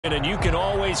And you can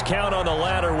always count on the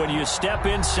ladder when you step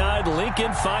inside Lincoln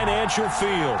Financial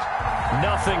Field.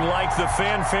 Nothing like the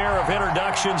fanfare of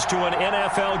introductions to an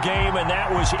NFL game, and that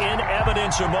was in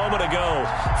evidence a moment ago.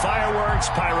 Fireworks,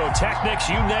 pyrotechnics,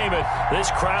 you name it.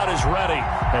 This crowd is ready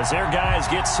as their guys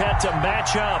get set to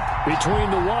match up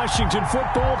between the Washington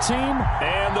football team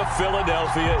and the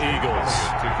Philadelphia Eagles.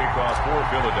 To kick off for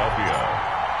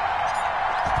Philadelphia.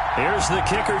 Here's the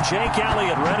kicker, Jake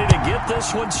Elliott, ready to get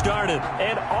this one started.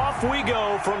 And off we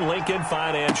go from Lincoln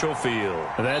Financial Field.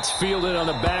 That's fielded on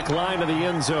the back line of the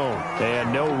end zone.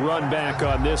 And no run back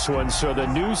on this one, so the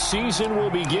new season will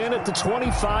begin at the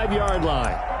 25-yard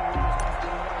line.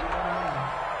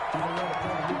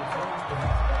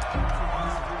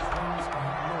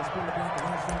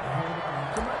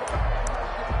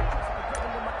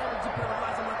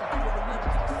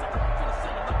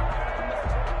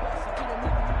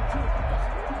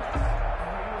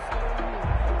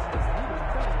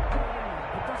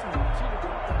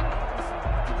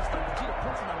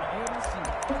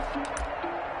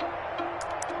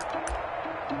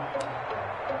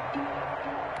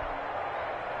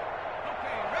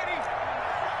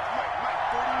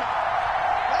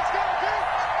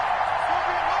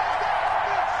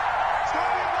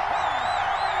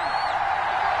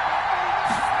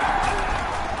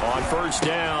 First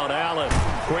down, Allen.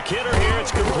 Quick hitter here,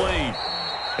 it's complete.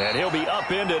 And he'll be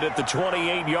upended at the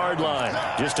 28-yard line.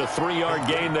 Just a 3-yard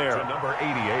gain there. Number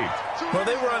 88. Well,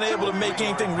 they were unable to make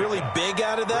anything really big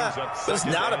out of that. But it's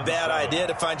not a bad idea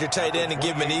to find your tight end and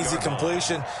give him an easy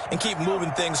completion and keep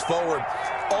moving things forward.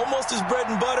 Almost as bread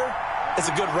and butter as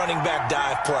a good running back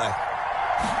dive play.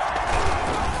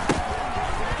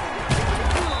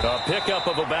 A pickup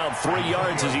of about 3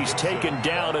 yards as he's taken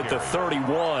down at the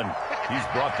 31. He's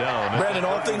brought down. Brandon,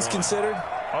 all things considered,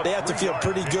 they have to feel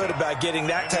pretty good about getting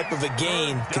that type of a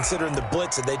gain, considering the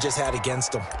blitz that they just had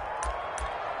against them.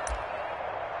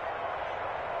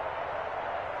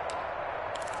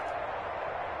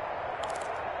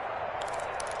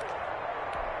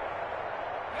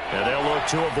 And they'll look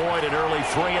to avoid an early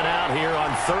 3-and-out here on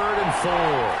 3rd and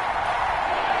 4.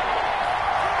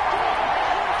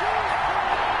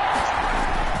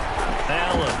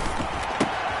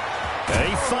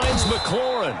 Finds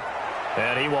McLaurin,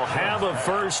 and he will have a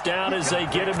first down as they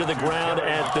get him to the ground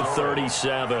at the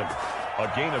 37.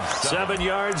 A gain of 7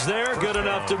 yards there, good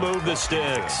enough to move the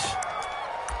sticks.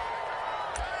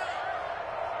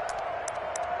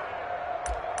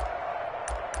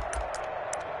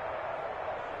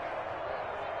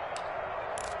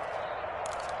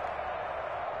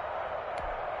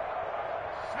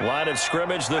 Line of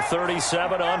scrimmage, the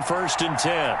 37 on 1st and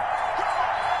 10.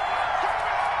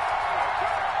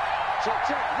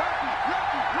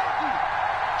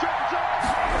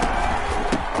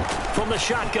 From the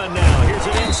shotgun now, here's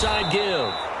an inside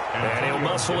give. And he'll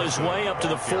muscle his way up to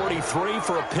the 43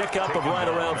 for a pickup of right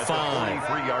around 5.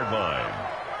 3-yard line.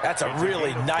 That's a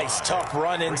really nice, tough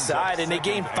run inside, and they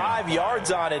gained 5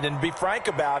 yards on it. And to be frank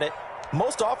about it,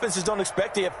 most offenses don't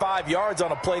expect to get 5 yards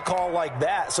on a play call like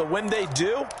that. So when they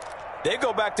do, they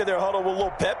go back to their huddle with a little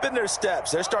pep in their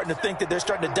steps. They're starting to think that they're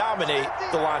starting to dominate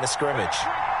the line of scrimmage.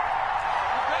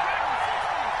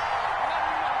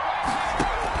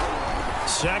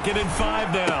 Second and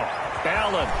 5 now.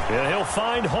 Allen, and he'll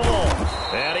find Hall.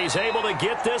 And he's able to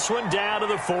get this one down to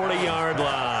the 40-yard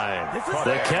line.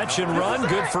 The catch and run,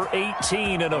 good for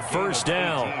 18 and a first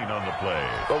down. On the play.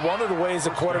 But one of the ways the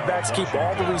quarterbacks keep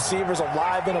all the receivers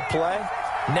alive in a play,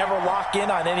 never lock in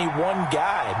on any one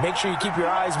guy. Make sure you keep your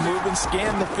eyes moving,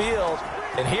 scan the field.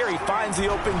 And here he finds the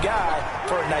open guy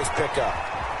for a nice pickup.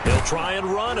 He'll try and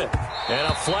run it. And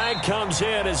a flag comes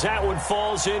in as that one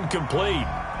falls incomplete.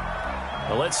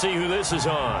 Well, let's see who this is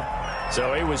on.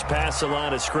 So he was past the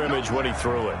line of scrimmage when he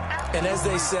threw it. And as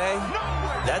they say,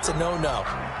 that's a no-no.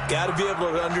 Got to be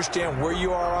able to understand where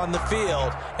you are on the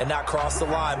field and not cross the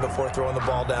line before throwing the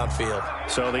ball downfield.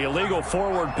 So the illegal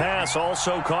forward pass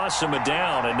also cost him a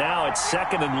down, and now it's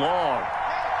 2nd and long.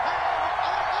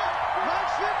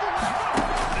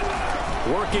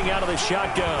 Working out of the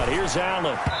shotgun. Here's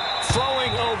Allen.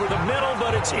 Throwing over the middle,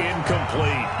 but it's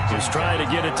incomplete. He's trying to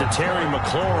get it to Terry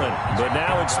McLaurin, but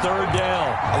now it's 3rd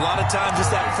down. A lot of times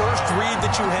it's that first read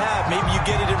that you have. Maybe you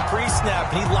get it in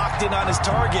pre-snap, and he locked in on his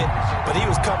target, but he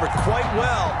was covered quite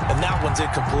well, and that one's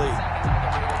incomplete.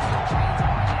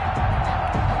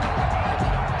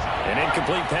 An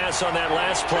incomplete pass on that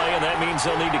last play, and that means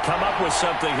they'll need to come up with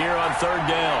something here on 3rd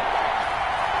down.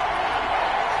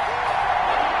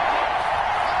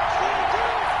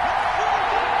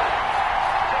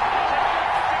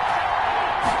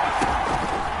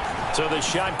 So the the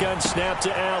shotgun snap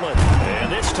to Allen.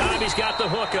 And this time he's got the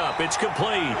hookup. It's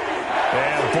complete.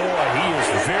 And, boy, he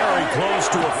is very close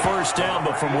to a first down.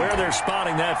 But from where they're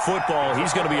spotting that football,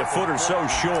 he's going to be a foot or so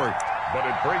short. But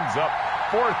it brings up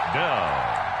 4th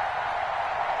down.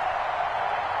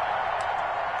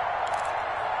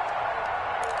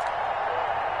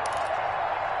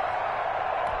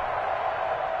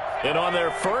 And on their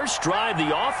first drive,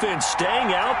 the offense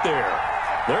staying out there.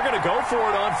 They're going to go for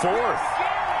it on 4th.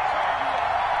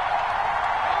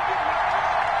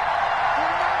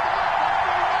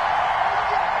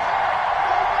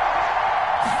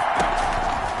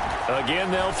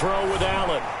 Again, they'll throw with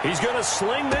Allen. He's going to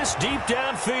sling this deep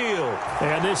downfield.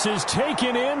 And this is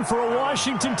taken in for a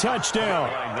Washington touchdown.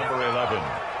 Number 11.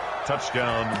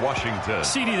 Touchdown, Washington.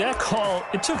 CD, that call,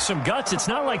 it took some guts. It's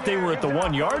not like they were at the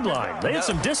 1-yard line. They had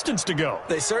some distance to go.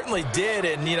 They certainly did,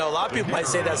 and, you know, a lot of people might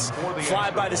say that's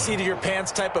fly by the seat of your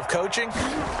pants type of coaching,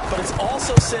 but it's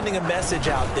also sending a message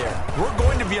out there. We're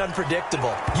going to be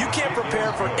unpredictable. You can't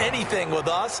prepare for anything with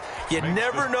us. You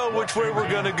never know which way we're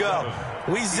going to go.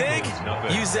 We zig,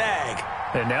 you zag.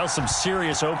 And now some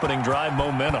serious opening drive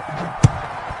momentum.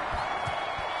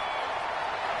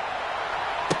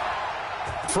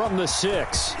 From the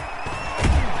 6.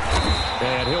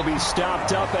 And he'll be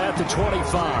stopped up at the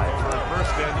 25.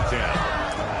 First and 10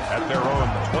 at their own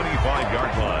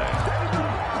 25-yard line.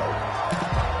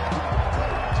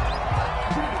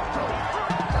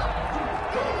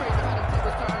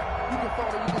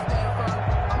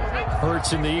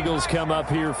 Hurts and the Eagles come up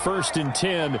here 1st and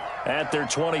 10 at their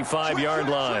 25-yard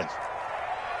line.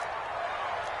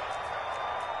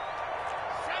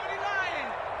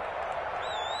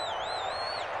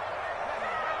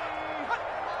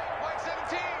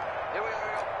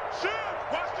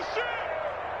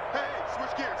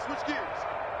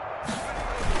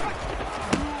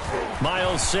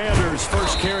 Sanders,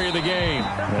 first carry of the game.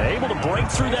 Able to break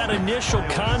through that initial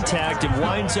contact and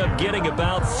winds up getting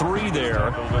about 3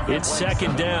 there. It's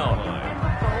 2nd down.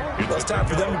 Well, it's time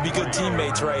for them to be good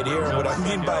teammates right here. And what I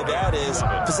mean by that is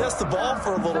possess the ball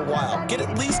for a little while. Get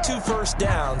at least 2 first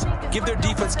downs. Give their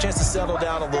defense a chance to settle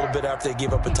down a little bit after they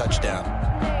give up a touchdown.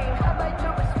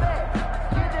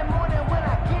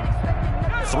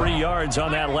 3 yards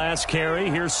on that last carry.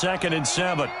 Here's 2nd and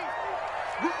 7.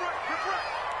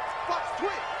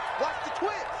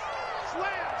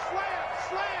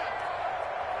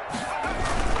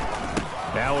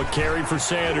 Now a carry for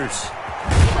Sanders.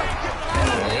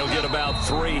 And he'll get about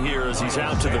 3 here as he's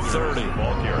out to the 30.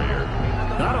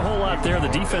 Not a whole lot there. The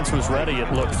defense was ready,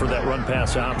 it looked, for that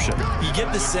run-pass option. You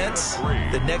get the sense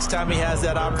that next time he has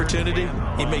that opportunity,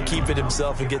 he may keep it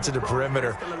himself and get to the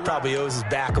perimeter. Probably owes his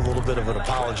back a little bit of an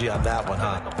apology on that one,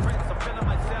 huh?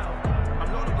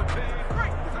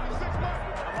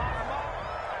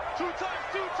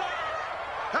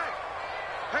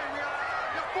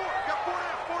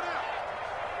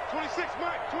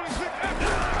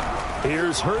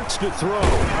 Here's Hurts to throw.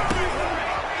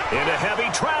 Into heavy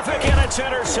traffic, and it's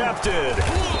intercepted.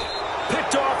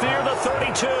 Picked off near the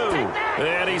 32.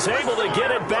 And he's able to get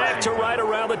it back to right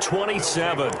around the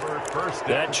 27.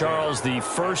 That, Charles, the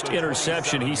first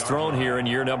interception he's thrown here in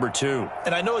year number 2.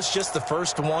 And I know it's just the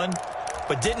first one,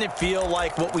 but didn't it feel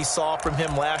like what we saw from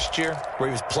him last year, where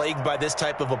he was plagued by this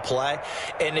type of a play?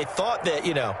 And they thought that,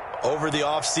 you know, over the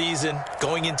offseason,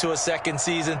 going into a second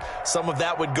season, some of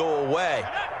that would go away.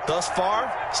 Thus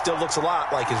far, still looks a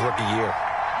lot like his rookie year.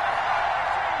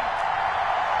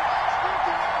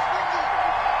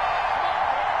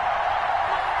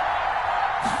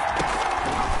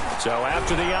 So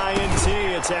after the INT,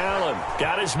 it's Allen.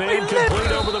 Got his man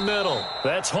complete over the middle.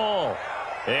 That's Hall.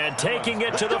 And taking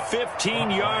it to the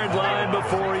 15-yard line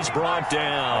before he's brought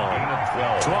down.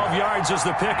 12 yards is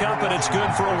the pickup, and it's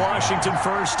good for a Washington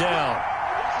first down.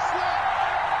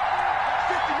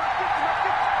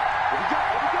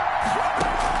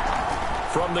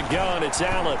 From the gun, it's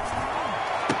Allen.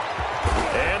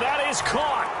 And that is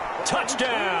caught.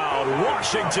 Touchdown,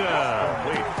 Washington.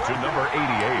 To number 88.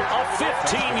 A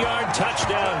 15-yard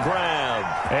touchdown grab.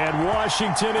 And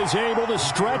Washington is able to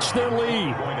stretch their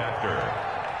lead.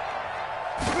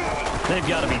 They've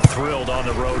got to be thrilled on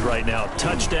the road right now.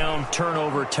 Touchdown,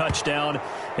 turnover, touchdown,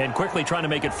 and quickly trying to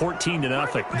make it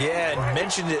 14-0. Yeah, and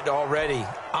mentioned it already.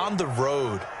 On the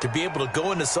road, to be able to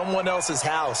go into someone else's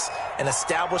house and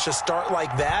establish a start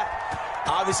like that,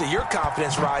 obviously your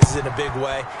confidence rises in a big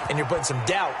way, and you're putting some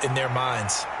doubt in their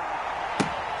minds.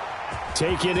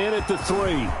 Take it in at the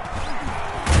 3.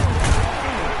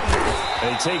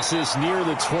 And he takes this near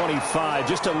the 25.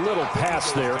 Just a little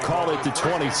pass there. Call it the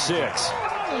 26.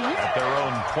 At their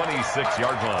own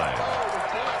 26-yard line.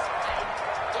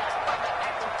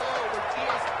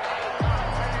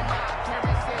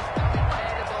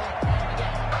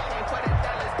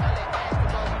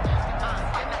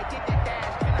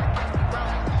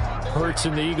 Hurts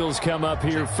and the Eagles come up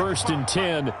here 1st and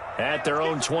 10 at their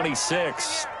own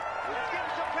 26.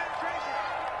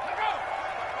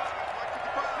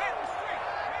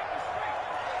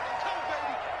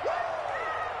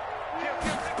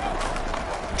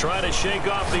 Trying to shake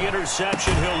off the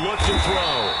interception. He'll look to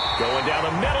throw. Going down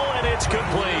the middle, and it's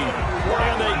complete.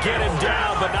 And they get him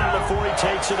down, but not before he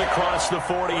takes it across the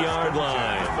 40-yard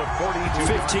line.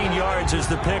 15 yards is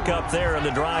the pickup there, and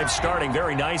the drive starting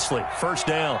very nicely. First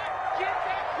down.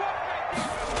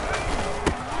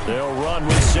 They'll run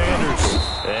with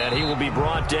Sanders, and he will be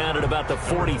brought down at about the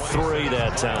 43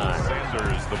 that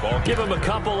time. Give him a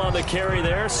couple on the carry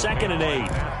there, 2nd and 8.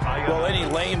 Well, any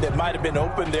lane that might have been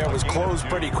open there was closed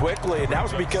pretty quickly, and that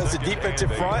was because the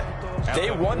defensive front,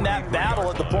 they won that battle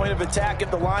at the point of attack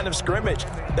at the line of scrimmage.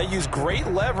 They used great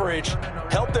leverage,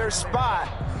 held their spot,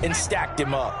 and stacked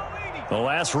him up. The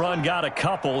last run got a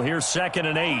couple. Here's 2nd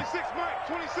and 8. 26 Mike,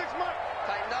 26 Mike.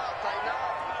 Tighten up.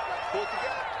 Pull together.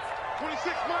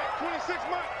 26 Mike, 26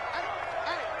 Mike.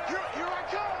 Hey, here I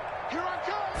come. Here I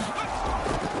come.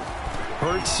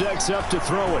 Hurts sets up to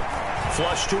throw it.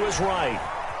 Flush to his right.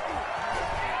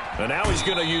 And now he's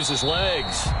going to use his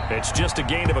legs. It's just a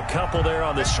gain of a couple there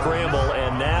on the scramble,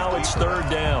 and now it's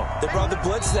 3rd down. They brought the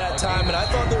blitz that time, and I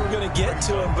thought they were going to get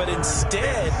to him, but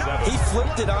instead, he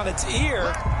flipped it on its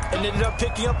ear and ended up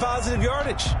picking up positive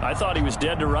yardage. I thought he was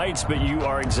dead to rights, but you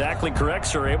are exactly correct,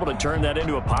 sir. Able to turn that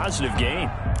into a positive gain.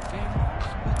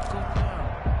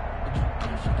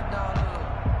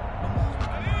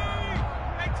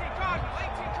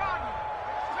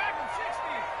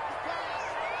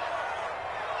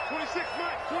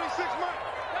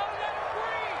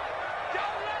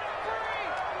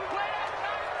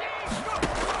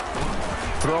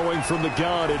 Throwing from the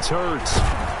gun, it's Hurts.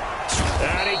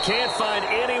 And he can't find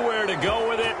anywhere to go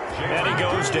with it, and he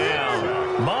goes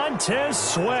down. Montez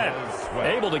Sweat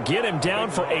able to get him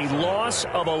down for a loss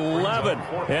of 11,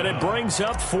 and it brings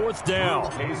up 4th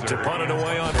down. To punt it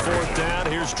away on 4th down,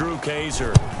 here's Drew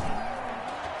Kaiser.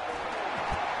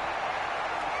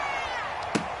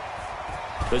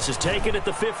 This is taken at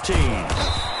the 15.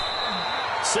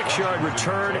 6-yard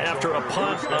return after a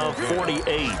punt of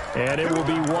 48. And it will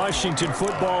be Washington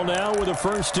football now with a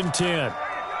 1st and 10.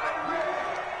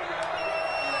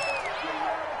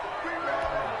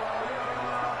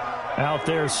 Out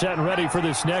there set and ready for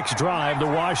this next drive, the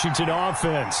Washington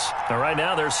offense. Now right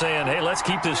now they're saying, hey, let's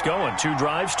keep this going. 2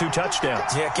 drives, 2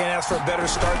 touchdowns. Yeah, can't ask for a better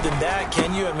start than that,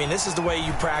 can you? I mean, this is the way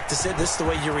you practice it. This is the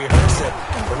way you rehearse it.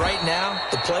 But right now,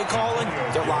 the play calling,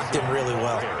 they're locked in really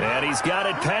well. And he's got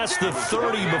it past the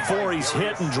 30 before he's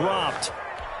hit and dropped.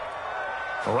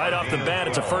 Right off the bat,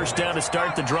 it's a 1st down to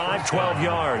start the drive, 12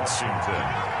 yards.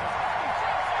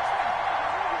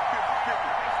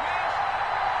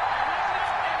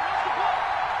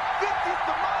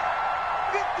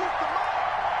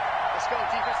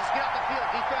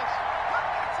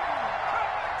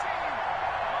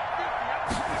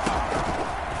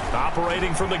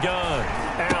 Operating from the gun,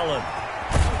 Allen.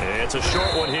 It's a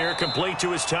short one here, complete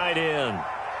to his tight end.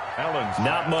 Allen's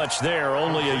not much there,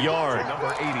 only a yard.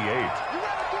 Number 88.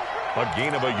 A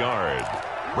gain of a yard.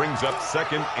 Brings up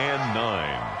 2nd and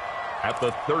 9 at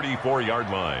the 34-yard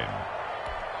line.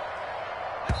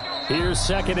 Here's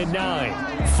 2nd and 9.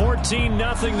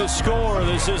 14-0 the score.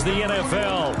 This is the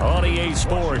NFL on EA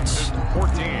Sports.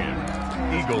 14.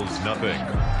 Eagles nothing.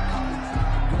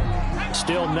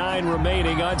 Still 9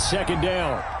 remaining on 2nd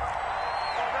down.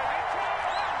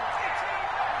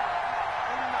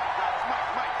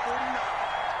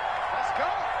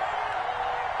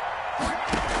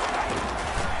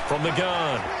 From the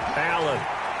gun, Allen.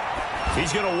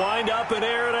 He's going to wind up and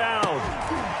air it out.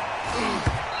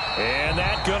 And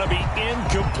that's going to be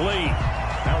incomplete.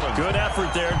 Good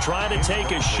effort there trying to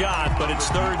take a shot, but it's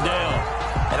 3rd down.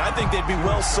 And I think they'd be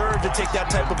well served to take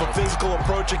that type of a physical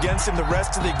approach against him the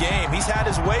rest of the game. He's had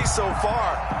his way so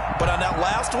far, but on that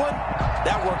last one,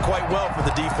 that worked quite well for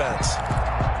the defense.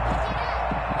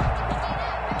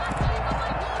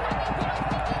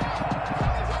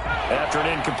 After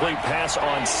an incomplete pass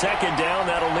on 2nd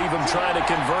down, that'll leave him trying to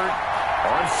convert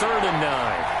on 3rd and 9.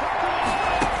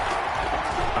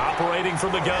 Operating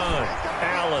from the gun,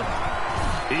 Allen.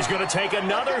 He's going to take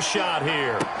another shot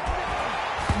here.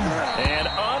 And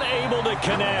unable to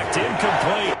connect,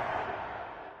 incomplete.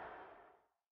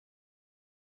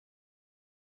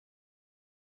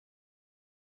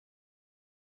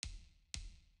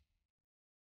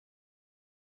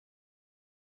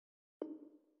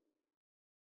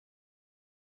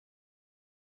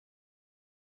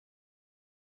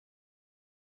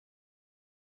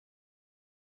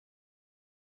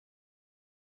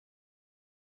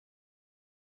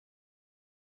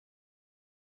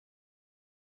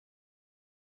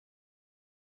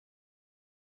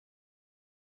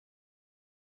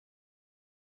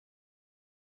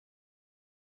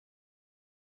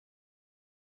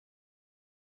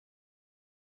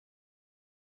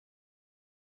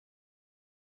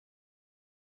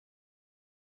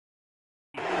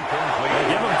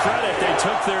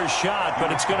 block their shot,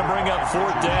 but it's going to bring up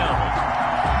fourth down.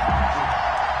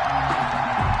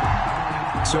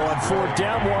 So on fourth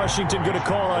down, Washington going to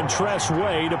call on Tress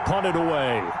Way to punt it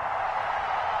away.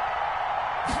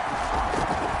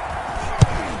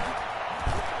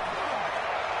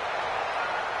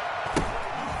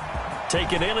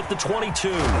 Taken in at the 22.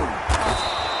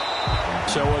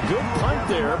 So a good punt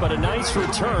there, but a nice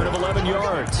return of 11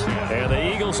 yards. And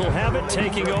the Eagles will have it,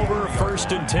 taking over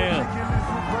 1st and 10.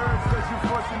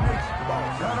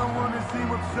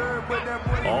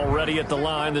 Already at the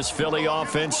line, this Philly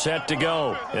offense set to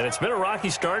go. And it's been a rocky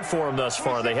start for them thus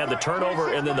far. They had the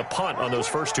turnover and then the punt on those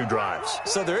first two drives.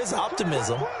 So there is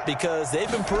optimism because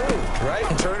they've improved, right?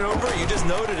 Turnover, you just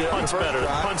noted it. Punt's better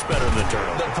than the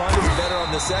turnover. The punt is better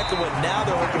on the second one. Now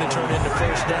they're hoping to turn into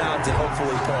first downs and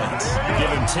hopefully points. Give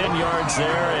him 10 yards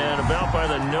there, and about by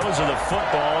the nose of the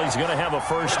football, he's going to have a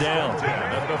first down.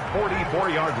 At the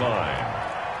 44-yard line.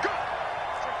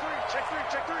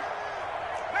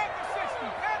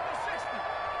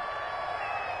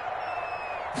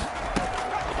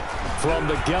 From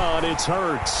the gun, it's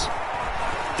Hurts.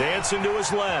 Dancing to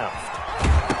his left.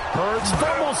 Hurts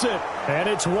fumbles it, and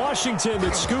it's Washington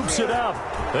that scoops it up.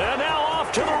 And now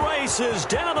off to the races,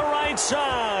 down the right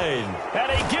side.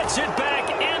 And he gets it back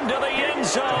into the end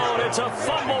zone. It's a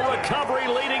fumble recovery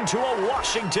leading to a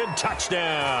Washington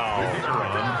touchdown.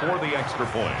 For the extra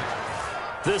point.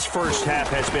 This first half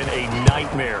has been a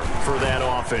nightmare for that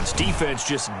offense. Defense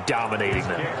just dominating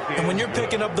them. And when you're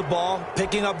picking up the ball,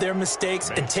 picking up their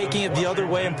mistakes, and taking it the other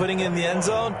way and putting it in the end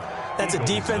zone, that's a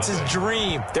defense's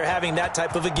dream. They're having that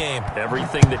type of a game.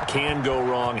 Everything that can go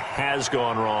wrong has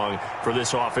gone wrong for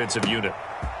this offensive unit.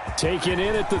 Taken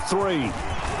in at the 3.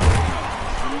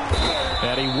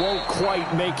 And he won't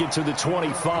quite make it to the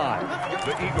 25.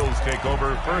 The Eagles take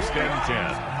over 1st and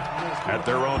 10 at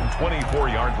their own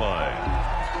 24-yard line.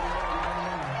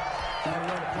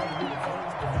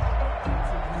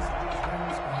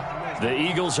 The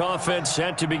Eagles offense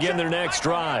set to begin their next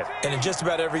drive. And in just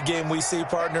about every game we see,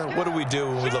 partner, what do we do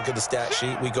when we look at the stat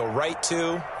sheet? We go right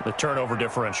to the turnover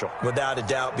differential. Without a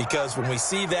doubt, because when we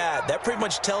see that, that pretty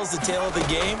much tells the tale of the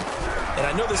game. And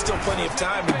I know there's still plenty of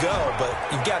time to go, but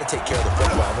you've got to take care of the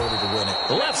football in order to win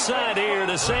it. Left side here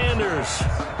to Sanders.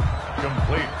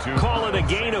 Complete to call it a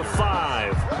gain of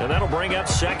 5, and that'll bring up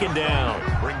 2nd down.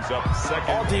 Brings up 2nd.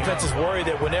 All defenses worry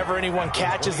that whenever anyone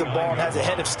catches the ball and has a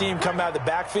head of steam come out of the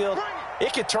backfield,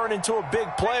 it could turn into a big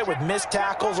play with missed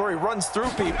tackles or he runs through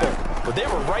people. But they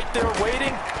were right there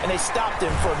waiting, and they stopped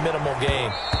him for a minimal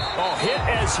gain. Oh, hit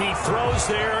as he throws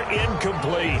there,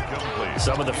 incomplete.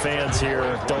 Some of the fans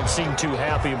here don't seem too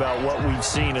happy about what we've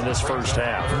seen in this first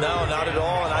half. No, not at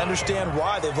all, and I understand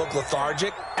why. They've looked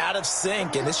lethargic, out of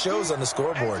sync, and it shows on the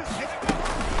scoreboard.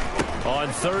 On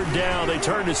 3rd down, they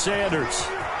turn to Sanders.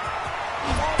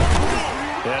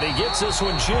 And he gets this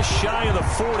one just shy of the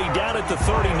 40, down at the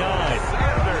 39.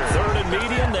 3rd and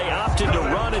medium, they opted to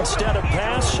run instead of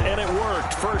pass, and it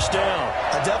worked. First down.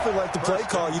 I definitely like the play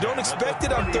call. You don't expect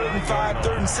it on 3rd and 5,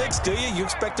 3rd and 6, do you? You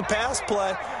expect a pass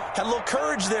play. Had a little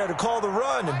courage there to call the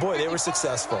run, and boy, they were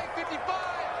successful.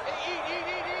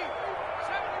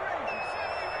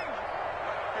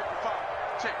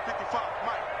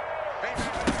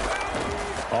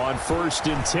 On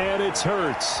 1st and 10, it's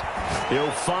Hurts.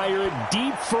 He'll fire it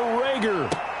deep for Rager.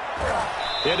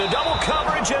 Into double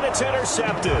coverage, and it's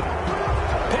intercepted.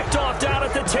 Picked off down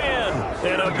at the 10.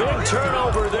 And a big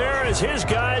turnover there as his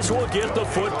guys will get the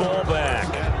football back.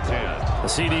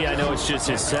 CD, I know it's just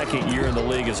his 2nd year in the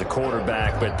league as a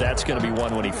quarterback, but that's going to be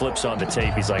one when he flips on the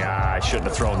tape. He's like, I shouldn't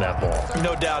have thrown that ball.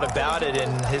 No doubt about it,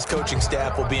 and his coaching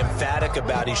staff will be emphatic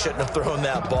about he shouldn't have thrown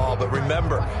that ball. But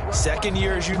remember, 2nd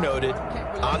year, as you noted,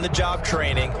 on-the-job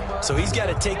training, so he's got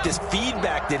to take this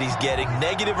feedback that he's getting,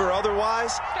 negative or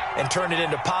otherwise, and turn it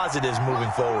into positives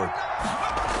moving forward.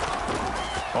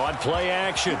 On play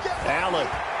action, Allen.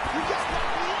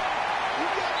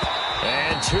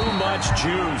 And too much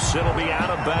juice. It'll be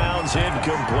out of bounds,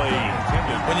 incomplete.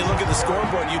 When you look at the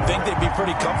scoreboard, you'd think they'd be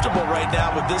pretty comfortable right now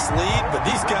with this lead, but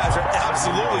these guys are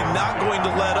absolutely not going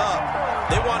to let up.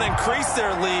 They want to increase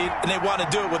their lead, and they want to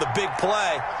do it with a big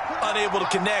play, unable to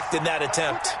connect in that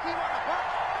attempt.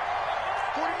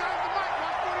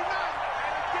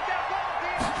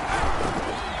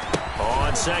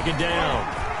 On 2nd down,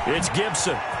 it's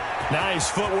Gibson. Nice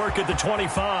footwork at the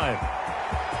 25.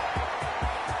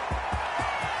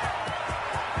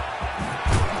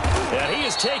 And he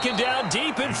is taken down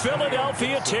deep in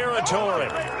Philadelphia territory.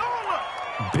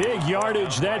 Big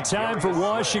yardage that time for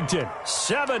Washington.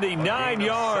 79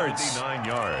 yards. 79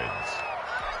 yards.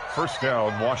 First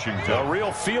down, Washington. A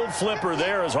real field flipper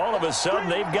there as all of a sudden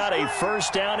they've got a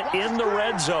first down in the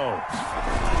red zone.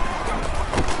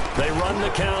 They run the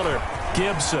counter.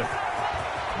 Gibson.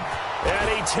 And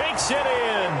he takes it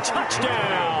in.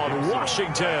 Touchdown,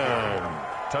 Washington.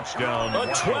 Touchdown.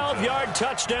 A 12-yard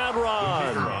touchdown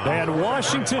run. And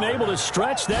Washington able to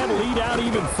stretch that lead out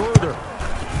even further.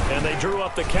 And they drew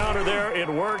up the counter there. It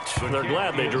worked. They're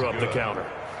glad they drew up the counter.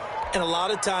 And a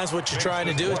lot of times what you're trying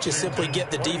to do is just simply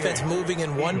get the defense moving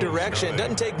in one direction. It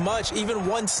doesn't take much. Even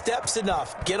one step's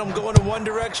enough. Get them going in one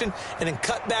direction and then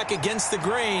cut back against the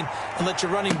grain and let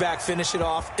your running back finish it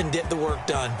off and get the work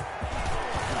done.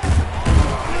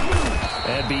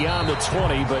 And beyond the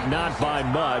 20, but not by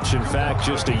much. In fact,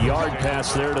 just a yard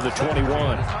pass there to the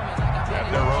 21. At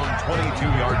their own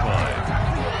 22-yard line.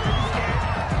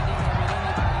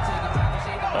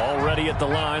 Already at the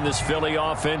line, this Philly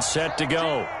offense set to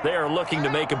go. They are looking to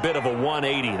make a bit of a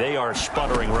 180. They are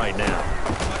sputtering right now.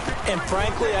 And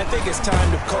frankly, I think it's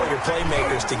time to call your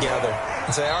playmakers together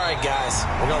and say, all right, guys,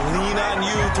 we're going to lean on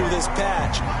you through this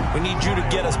patch. We need you to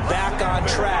get us back on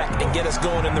track and get us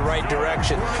going in the right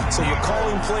direction. So you're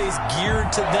calling plays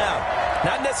geared to them.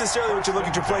 Not necessarily what you look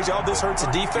at your plays, oh, this hurts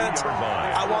the defense.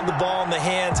 I want the ball in the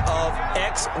hands of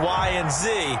X, Y, and Z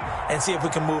and see if we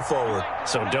can move forward.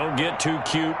 So don't get too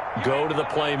cute. Go to the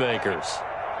playmakers.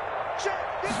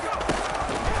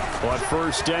 On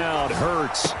first down,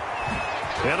 Hurts.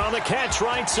 And on the catch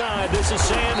right side, this is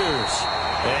Sanders.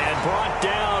 And brought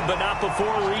down, but not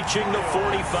before reaching the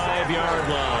 45-yard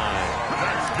line.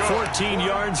 14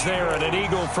 yards there and an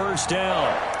Eagle first down.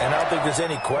 And I don't think there's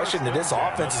any question that this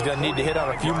offense is going to need to hit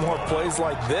on a few more plays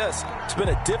like this. It's been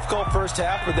a difficult first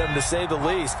half for them, to say the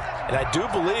least. And I do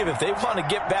believe if they want to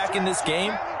get back in this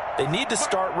game, they need to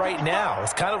start right now.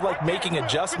 It's kind of like making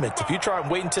adjustments. If you try and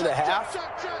wait until the half,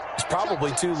 it's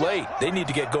probably too late. They need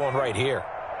to get going right here.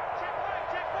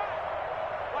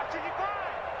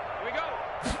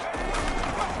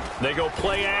 They go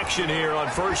play action here on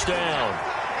first down.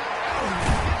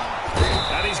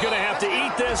 And he's going to have to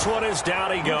eat this one as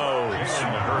down he goes.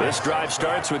 This drive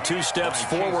starts with 2 steps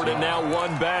forward and now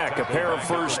 1 back. A pair of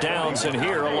first downs, and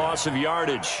here a loss of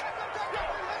yardage.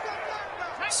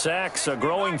 Sacks, a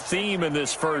growing theme in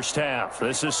this first half.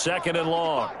 This is 2nd and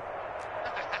long.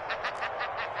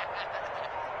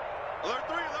 Alert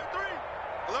 3, alert 3,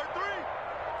 alert 3.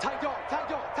 Tight dog, tight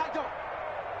dog, tight dog.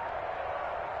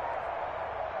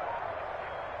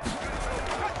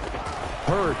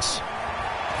 Hurts.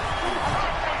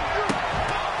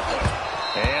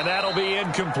 And that'll be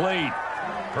incomplete.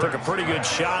 Took a pretty good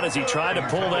shot as he tried to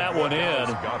pull that one in.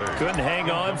 Couldn't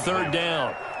hang on, 3rd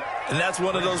down. And that's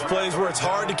one of those plays where it's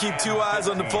hard to keep 2 eyes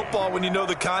on the football when you know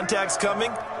the contact's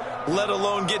coming, let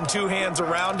alone getting 2 hands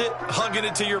around it, hugging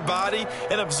it to your body,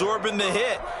 and absorbing the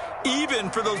hit, even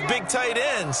for those big tight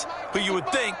ends who you would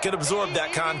think could absorb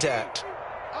that contact.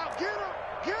 Oh, get him,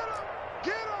 get him,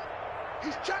 get him.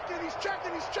 He's checking, he's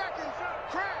checking, he's checking.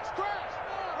 Crash, crash.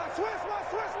 Let's switch, let's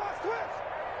switch, let's switch.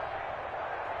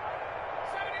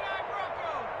 79 Bronco.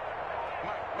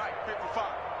 Mike, 55.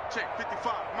 Check,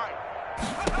 55, Mike.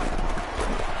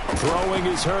 Throwing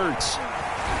is Hurts.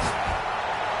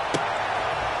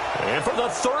 And for the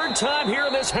 3rd time here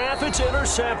in this half, it's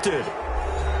intercepted.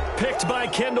 Picked by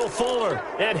Kendall Fuller.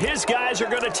 And his guys are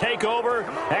going to take over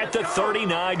at the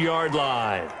 39-yard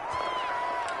line.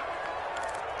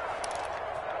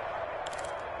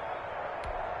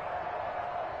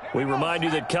 We remind you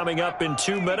that coming up in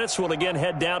 2 minutes, we'll again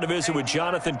head down to visit with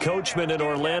Jonathan Coachman in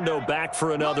Orlando, back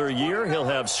for another year. He'll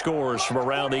have scores from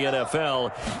around the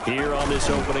NFL here on this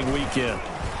opening weekend.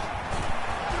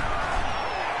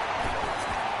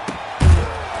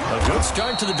 A good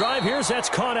start to the drive here as that's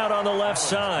caught out on the left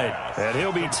side. And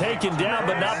he'll be taken down,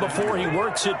 but not before he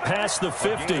works it past the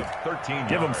 50.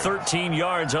 Give him 13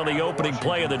 yards on the opening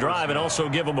play of the drive and also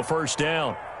give him a first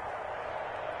down.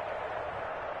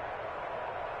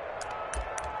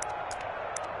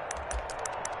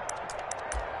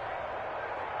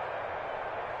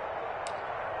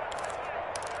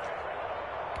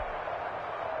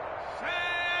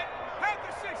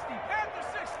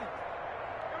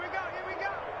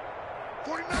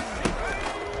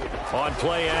 On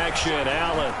play action,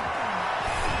 Allen.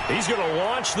 He's going to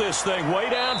launch this thing way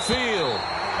downfield.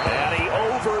 And he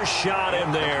overshot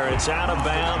him there. It's out of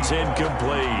bounds,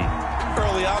 incomplete.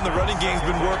 Early on, the running game's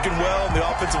been working well, and the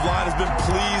offensive line has been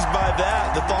pleased by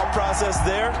that. The thought process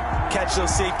there, catch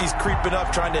those safeties creeping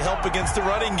up, trying to help against the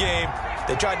running game.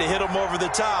 They tried to hit them over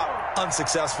the top,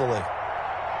 unsuccessfully.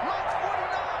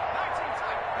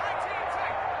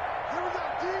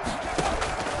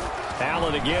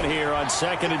 Allen again here on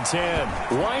 2nd and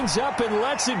 10. Winds up and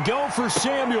lets it go for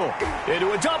Samuel.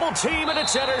 Into a double team, and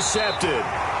it's intercepted.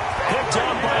 Picked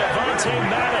up by Avonte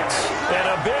Maddox. And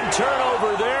a big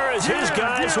turnover there as his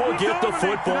guys will get the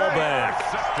football back.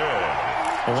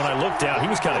 Well, when I looked down, he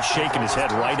was kind of shaking his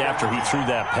head right after he threw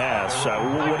that pass.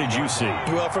 What did you see?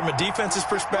 Well, from a defense's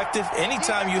perspective,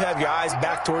 anytime you have your eyes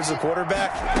back towards the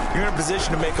quarterback, you're in a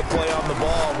position to make a play on the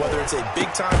ball, whether it's a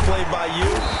big-time play by you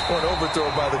or an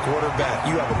overthrow by the quarterback.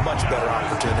 You have a much better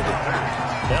opportunity.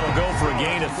 That'll go for a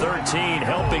gain of 13,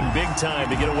 helping big time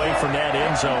to get away from that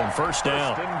end zone. First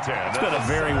down. It's been a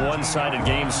very one-sided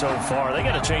game so far. They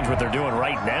got to change what they're doing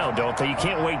right now, don't they? You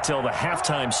can't wait till the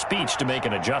halftime speech to make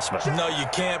an adjustment. No, you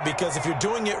can't, because if you're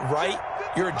doing it right,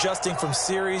 you're adjusting from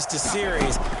series to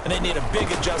series, and they need a big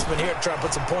adjustment here to try and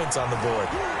put some points on the board.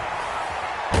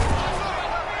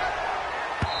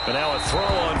 And now a throw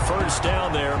on first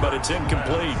down there, but it's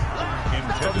incomplete.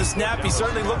 From the snap, he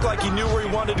certainly looked like he knew where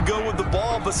he wanted to go with the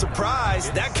ball, but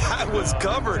surprise, that guy was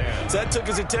covered. So that took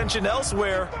his attention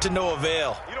elsewhere to no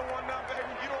avail.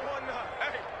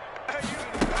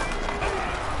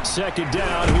 Second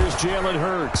down, here's Jalen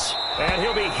Hurts. And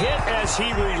he'll be hit as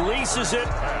he releases it,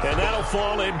 and that'll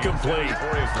fall incomplete.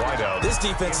 This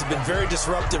defense has been very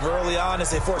disruptive early on as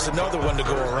they force another one to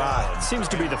go awry. Seems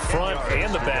to be the front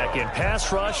and the back end.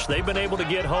 Pass rush, they've been able to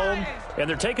get home, and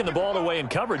they're taking the ball away in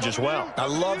coverage as well. I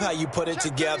love how you put it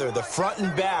together. The front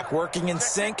and back working in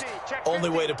sync, only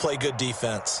way to play good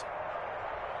defense.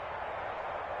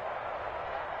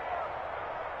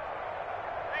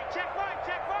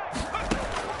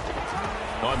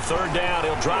 On third down,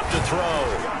 he'll drop to throw.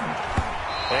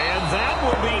 And that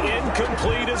will be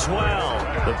incomplete as well.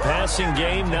 The passing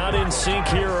game not in sync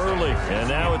here early. And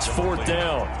now it's fourth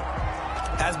down.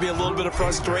 Has to be a little bit of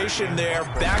frustration there.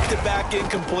 Back-to-back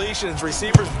incompletions.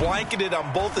 Receivers blanketed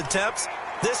on both attempts,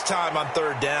 this time on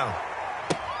third down.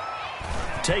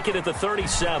 Take it at the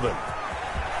 37.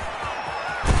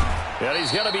 And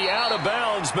he's going to be out of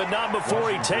bounds, but not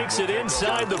before he takes it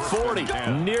inside the 40.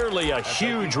 Nearly a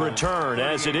huge return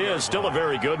as it is. Still a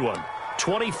very good one.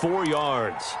 24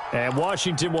 yards. And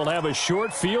Washington will have a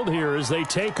short field here as they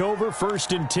take over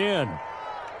 1st and 10.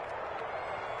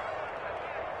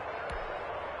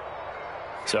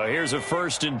 So here's a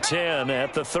 1st and 10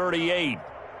 at the 38. You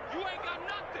ain't got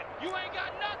nothing. You ain't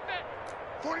got nothing.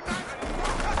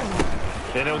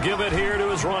 49. And he'll give it here to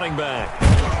his running back.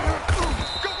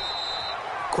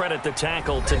 Credit the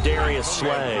tackle to Darius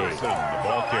Slay. The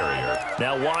ball carrier.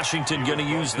 Now Washington going to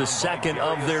use the second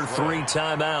of their 3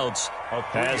 timeouts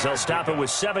as they'll stop it with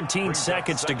 17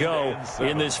 seconds to go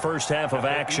in this first half of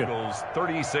action.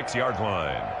 36-yard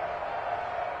line.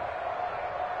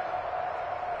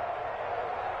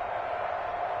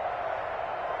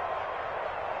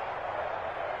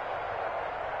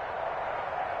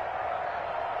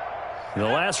 The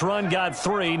last run got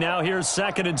 3. Now here's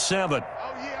 2nd and 7.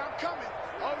 Oh, yeah, I'm coming.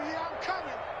 Oh, yeah, I'm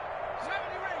coming. 70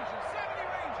 Ranger, 49.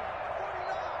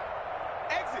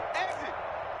 Exit.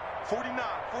 49,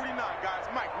 guys.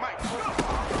 Mike.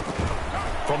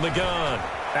 From the gun,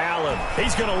 Allen.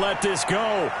 He's going to let this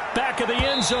go. Back of the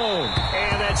end zone.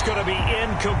 And that's going to be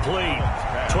incomplete.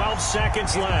 12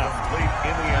 seconds left. Late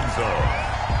in the end zone.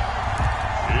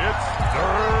 It's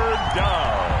third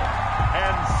down.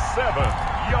 And 7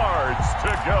 yards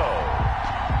to go.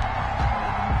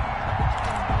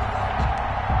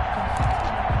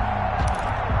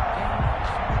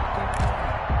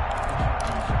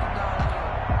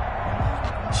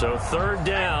 So third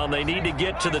down, they need to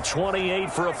get to the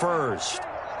 28 for a first.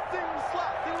 Single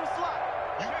slot.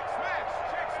 Check smash.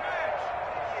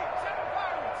 7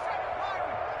 Byron.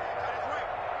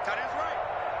 Tight end's right.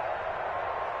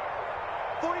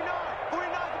 49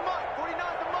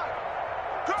 to Mike.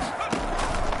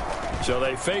 So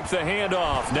they fake the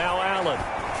handoff. Now Allen.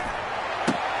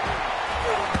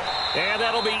 And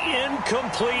that'll be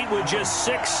incomplete with just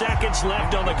 6 seconds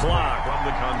left on the clock. From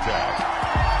the contact.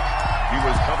 He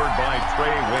was covered by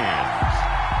Trey Waynes.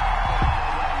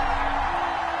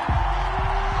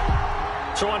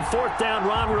 So on fourth down,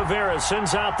 Ron Rivera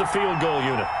sends out the field goal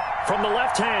unit. From the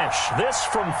left hash, this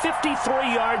from 53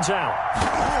 yards out.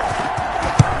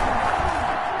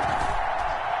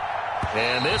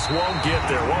 And this won't get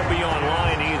there, won't be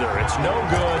online either. It's no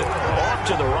good, off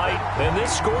to the right, and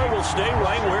this score will stay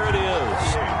right where it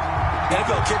is.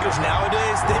 NFL kickers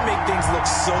nowadays, they make things look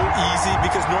so easy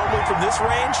because normally from this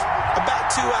range,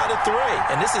 About 2 out of 3,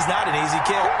 and this is not an easy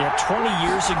kick. Yeah, 20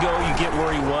 years ago, you get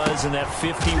where he was in that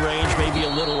 50 range, maybe a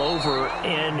little over,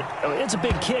 and it's a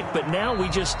big kick, but now we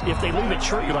just, if they leave it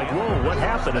short, you're like, whoa, what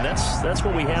happened? And that's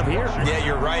what we have here. Yeah,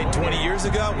 you're right. 20 years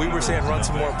ago, we were saying run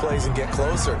some more plays and get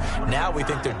closer. Now we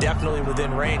think they're definitely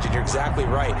within range, and you're exactly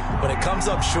right. When it comes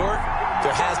up short,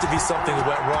 there has to be something that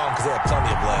went wrong because they have plenty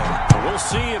of leg. We'll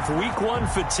see if week 1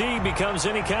 fatigue becomes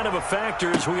any kind of a factor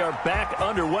as we are back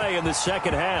underway in the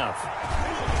second half.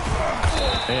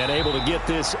 And able to get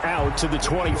this out to the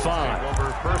 25.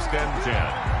 Over 1st and 10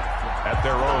 at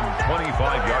their own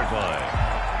 25-yard line.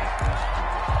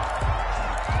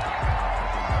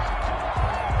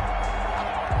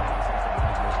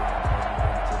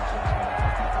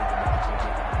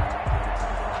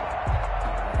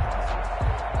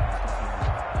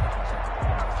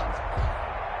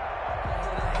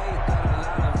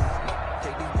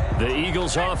 The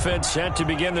Eagles offense set to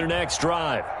begin their next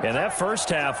drive. And that first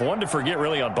half, one to forget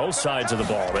really on both sides of the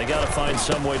ball. They got to find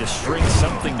some way to string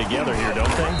something together here, don't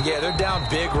they? Yeah, they're down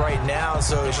big right now.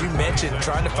 So as you mentioned,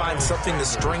 trying to find something to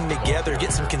string together,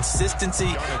 get some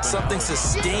consistency, something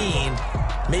sustained,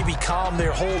 maybe calm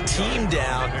their whole team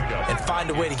down and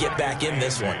find a way to get back in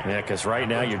this one. Yeah, because right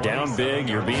now you're down big,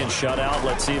 you're being shut out.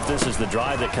 Let's see if this is the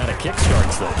drive that kind of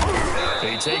kickstarts them.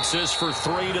 He takes this for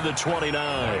 3 to the 29.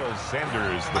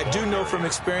 I do know from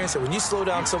experience that when you slow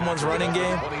down someone's running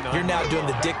game, you're now doing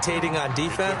the dictating on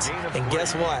defense. And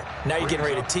guess what? Now you're getting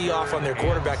ready to tee off on their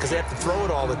quarterback because they have to throw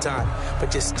it all the time.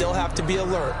 But you still have to be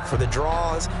alert for the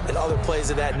draws and other plays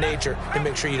of that nature to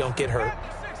make sure you don't get hurt.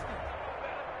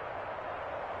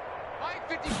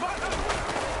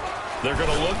 They're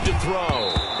going to look to throw,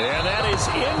 and that is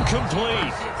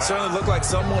incomplete. Certainly looked like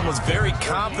someone was very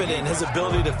confident in his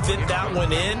ability to fit that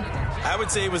one in. I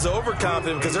would say he was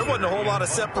overconfident because there wasn't a whole lot of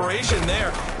separation there.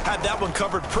 Had that one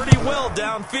covered pretty well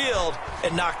downfield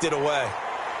and knocked it away.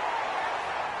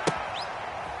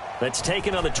 That's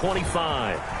taken on the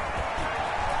 25.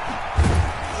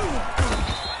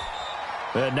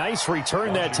 A nice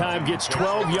return that time, gets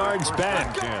 12 yards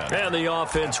back. And the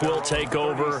offense will take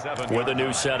over with a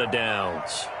new set of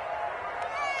downs.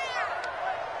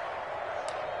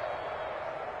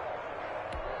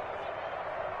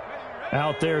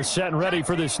 Out there set and ready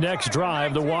for this next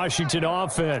drive, the Washington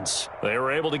offense. They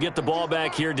were able to get the ball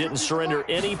back here, didn't surrender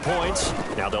any points.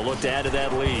 Now they'll look to add to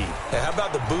that lead. Hey, how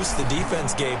about the boost the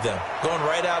defense gave them? Going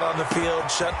right out on the field.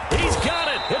 He's got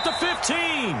it at the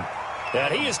 15.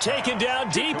 And he is taken down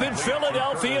deep in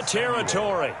Philadelphia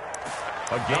territory.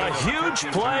 A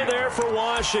huge play there for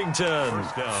Washington.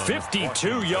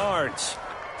 52 yards.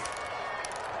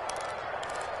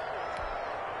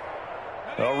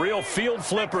 A real field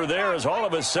flipper there as all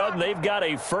of a sudden they've got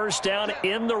a first down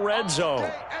in the red zone.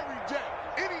 Every day,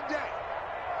 any day.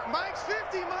 Mike's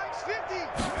 50, Mike's 50.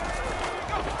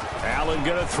 Allen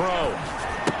going to throw.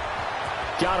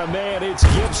 Got a man, it's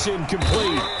Gibson,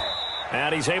 complete.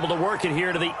 And he's able to work it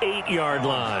here to the 8-yard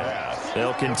line.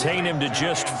 They'll contain him to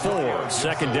just 4.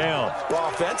 Second down. Well,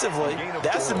 offensively,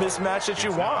 that's the mismatch that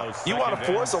you want. You want to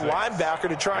force a linebacker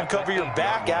to try and cover your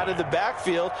back out of the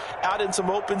backfield, out in some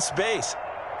open space.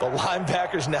 But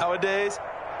linebackers nowadays,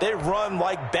 they run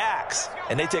like backs,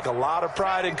 and they take a lot of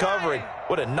pride in covering.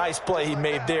 What a nice play he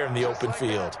made there in the open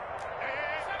field.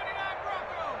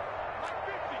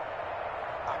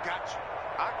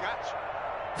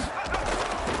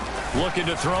 Looking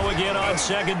to throw again on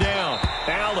second down.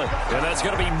 Allen, and that's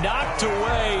going to be knocked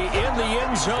away in the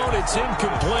end zone. It's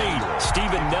incomplete.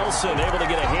 Steven Nelson able to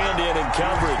get a hand in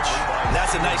coverage. And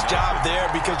that's a nice job there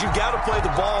because you've got to play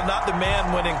the ball, not the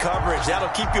man when in coverage.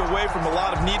 That'll keep you away from a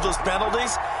lot of needless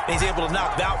penalties, and he's able to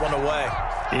knock that one away.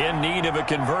 In need of a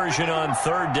conversion on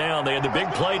third down. They had the big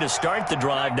play to start the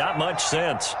drive. Not much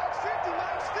sense.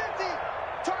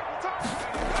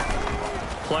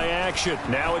 Play action.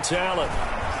 Now it's Allen.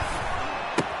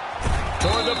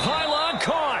 Toward the pylon,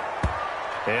 caught.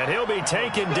 And he'll be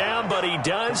taken down, but he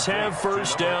does have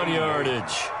first down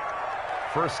yardage.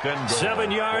 First and goal. 7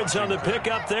 yards on the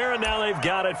pickup there, and now they've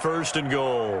got it first and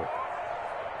goal.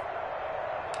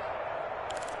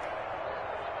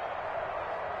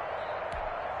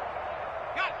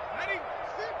 Got it. Ready?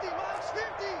 50, Mike's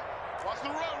 50. Watch the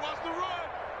run, watch the run.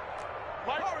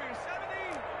 Mike, Warrior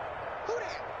 70. Who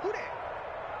that? Who that?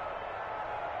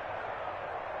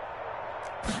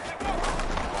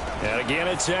 And again,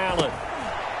 it's Allen.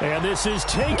 And this is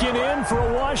taken in for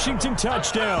a Washington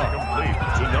touchdown. Complete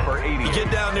to number 80. You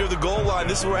get down near the goal line,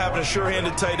 this is where having a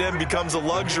sure-handed tight end becomes a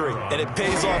luxury, and it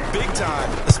pays off big time,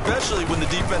 especially when the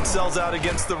defense sells out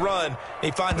against the run, and he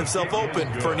finds himself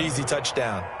open for an easy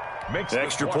touchdown.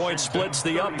 Extra point splits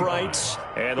the uprights,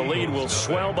 and the lead will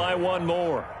swell by one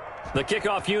more. The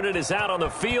kickoff unit is out on the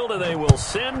field, and they will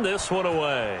send this one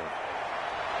away.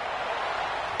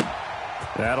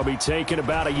 That'll be taken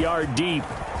about a yard deep.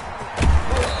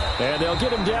 And they'll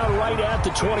get him down right at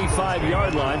the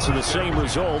 25-yard line, so the same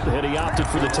result, and he opted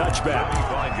for the touchback.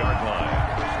 25-yard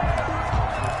line.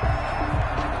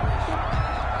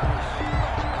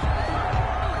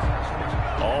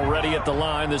 Already at the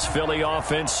line, this Philly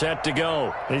offense set to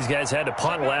go. These guys had to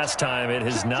punt last time. It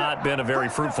has not been a very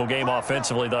fruitful game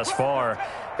offensively thus far.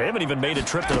 They haven't even made a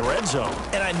trip to the red zone.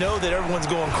 And I know that everyone's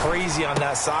going crazy on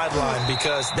that sideline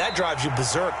because that drives you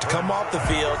berserk to come off the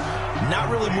field, not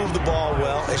really move the ball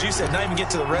well. As you said, not even get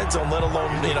to the red zone, let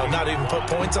alone, not even put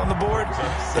points on the board.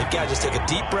 They've got to just take a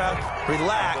deep breath,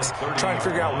 relax, try and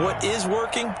figure out what is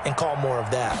working and call more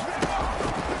of that.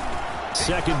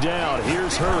 Second down,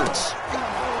 here's Hurts.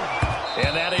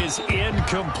 And that is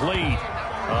incomplete.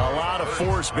 A lot of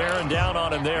force bearing down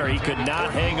on him there. He could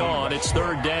not hang on. It's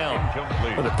third down.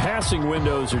 Well, the passing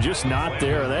windows are just not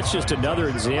there. That's just another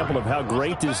example of how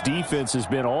great this defense has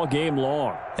been all game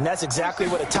long. And that's exactly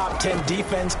what a top 10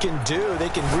 defense can do. They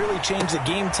can really change the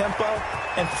game tempo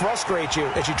and frustrate you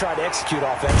as you try to execute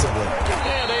offensively.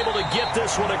 And able to get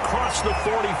this one across the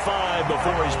 45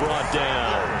 before he's brought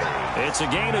down. It's a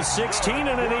gain of 16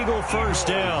 and an Eagle first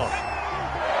down.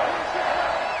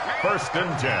 First and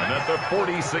 10 at the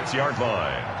 46-yard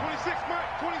line. 26 Mike,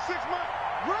 26 Mike,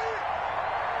 right here.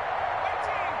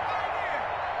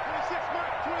 26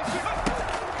 Mike,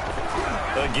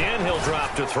 26. Again, he'll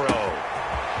drop to throw.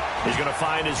 He's going to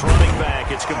find his running back.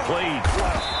 It's complete.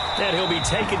 And he'll be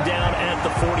taken down at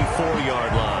the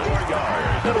 44-yard line.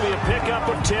 That'll be a pickup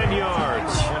of 10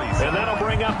 yards. And that'll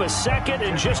bring up a second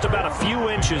and just about a few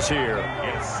inches here.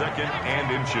 It's second and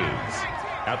inches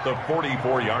at the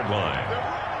 44-yard line.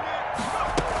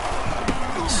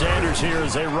 Sanders here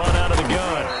as they run out of the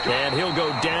gun. And he'll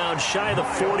go down shy of the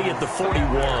 40 at the 41.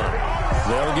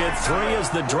 They'll get 3 as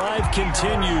the drive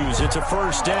continues. It's a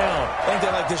first down. I think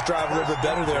they like this drive a little bit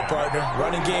better there, partner.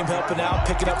 Running game helping out,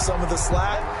 picking up some of the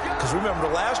slack. Because remember,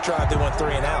 the last drive, they went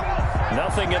 3 and out.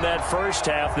 Nothing in that first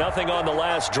half, nothing on the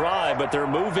last drive, but they're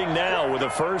moving now with a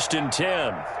 1st and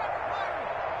 10.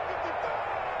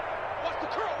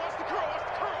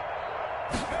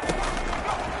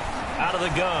 Out of the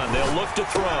gun, they'll look to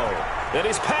throw. And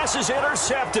his pass is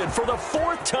intercepted for the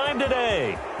 4th time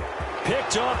today.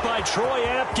 Picked off by Troy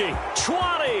Apke.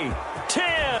 20,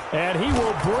 10. And he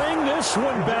will bring this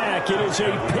one back. It is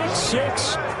a pick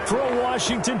 6 for a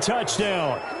Washington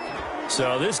touchdown.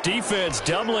 So this defense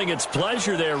doubling its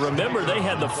pleasure there. Remember, they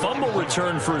had the fumble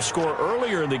return for a score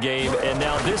earlier in the game, and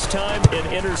now this time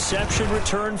an interception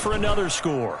return for another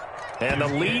score. And the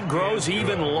lead grows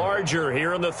even larger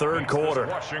here in the third quarter.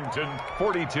 Washington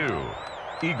 42,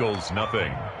 Eagles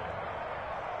nothing.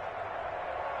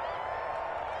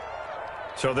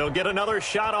 So they'll get another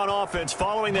shot on offense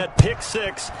following that pick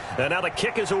 6. And now the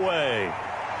kick is away.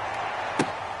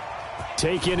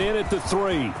 Taken in at the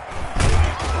 3. Now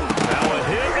a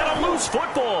hit and a loose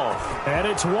football. And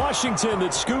it's Washington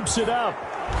that scoops it up.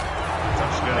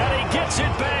 Touchdown. And he gets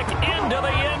it back into the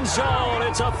end zone.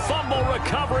 It's a fumble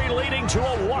recovery leading to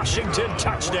a Washington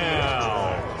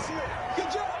touchdown.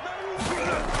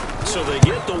 So they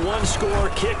get the 1-score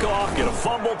kickoff, get a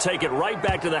fumble, take it right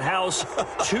back to the house.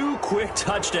 2 quick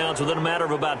touchdowns within a matter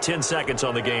of about 10 seconds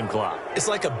on the game clock. It's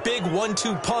like a big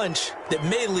 1-2 punch that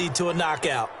may lead to a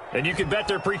knockout. And you can bet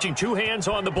they're preaching 2 hands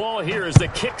on the ball here as the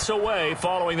kick's away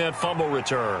following that fumble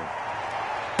return.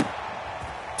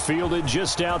 Fielded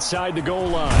just outside the goal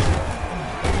line.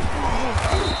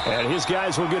 And his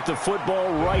guys will get the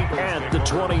football right at the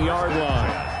 20-yard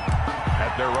line.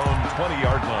 At their own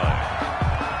 20-yard line.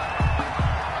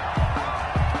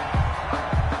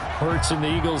 Hurts and the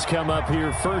Eagles come up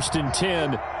here 1st and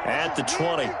 10 at the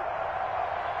 20. 26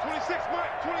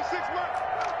 Mike, 26 Mike.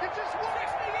 It's just 60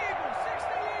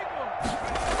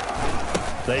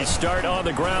 Eagles. They start on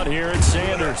the ground here at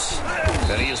Sanders.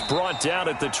 And he is brought down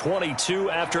at the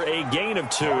 22 after a gain of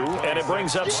 2, and it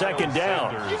brings up second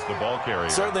down. The ball carrier.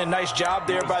 Certainly a nice job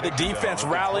there by the defense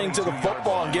rallying to the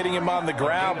football and getting him on the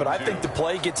ground, but I think the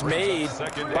play gets made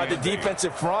by the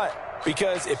defensive front.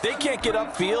 Because if they can't get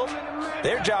upfield,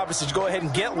 their job is to go ahead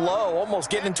and get low,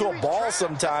 almost get into a ball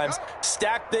sometimes,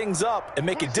 stack things up, and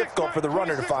make it difficult for the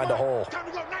runner to find a hole. Time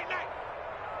to go, night.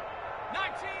 19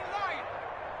 Lion.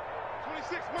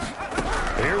 26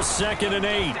 Mike. Here's 2nd and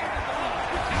 8.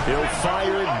 He'll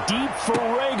fire deep for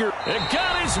Rager. And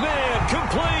got his man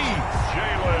complete.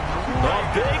 Jalen. A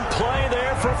big play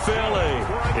there for Philly.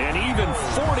 And even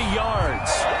 40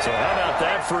 yards. So how about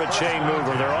that for a chain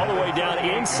mover? They're all the way down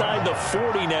inside the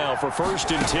 40 now for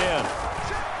 1st and 10.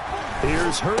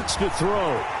 Here's Hurts to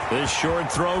throw. This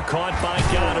short throw caught by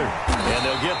Goddard. And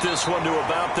they'll get this one to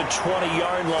about the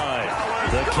 20-yard line.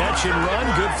 The catch and run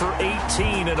good for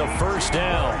 18 and a 1st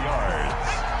down.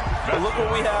 Well, look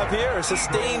what we have here, a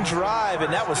sustained drive,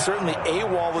 and that was certainly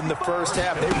AWOL in the first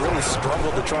half. They really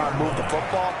struggled to try and move the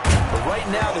football. But right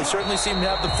now, they certainly seem to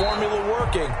have the formula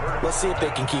working. Let's see if they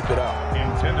can keep it up.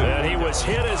 And he was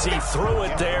hit as he threw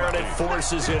it there, and it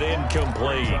forces it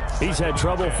incomplete. He's had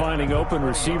trouble finding open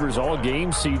receivers all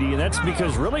game, CD, and that's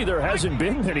because really there hasn't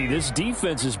been many. This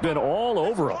defense has been all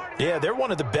over him. Yeah, they're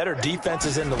one of the better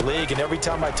defenses in the league, and every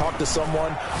time I talk to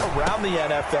someone around the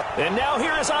NFL. And now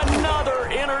here is another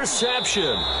interception.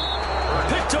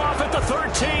 Picked off at the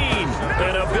 13.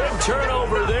 And a big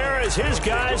turnover there as his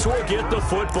guys will get the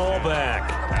football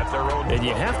back. And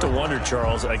you have to wonder,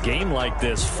 Charles, a game like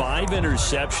this, 5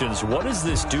 interceptions, what does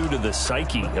this do to the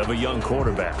psyche of a young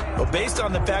quarterback? Well, based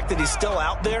on the fact that he's still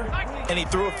out there and he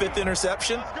threw a 5th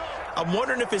interception, I'm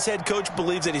wondering if his head coach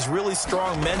believes that he's really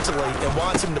strong mentally and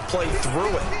wants him to play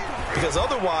through it. Because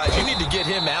otherwise, you need to get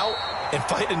him out and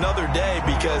fight another day,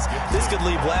 because this could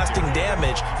leave lasting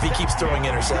damage if he keeps throwing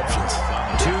interceptions.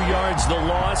 2 yards the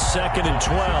loss, 2nd and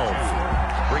 12.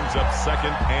 Brings up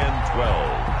 2nd and 12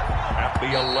 at the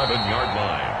 11-yard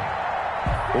line.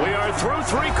 We are through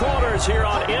 3 quarters here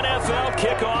on NFL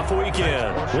Kickoff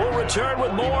Weekend. We'll return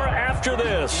with more after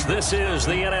this. This is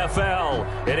the NFL,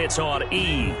 and it's on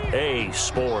EA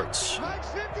Sports. Mike's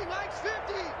 50, Mike's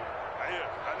 50.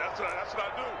 That's what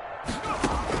I do.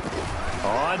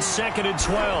 On 2nd and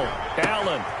 12,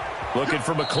 Allen looking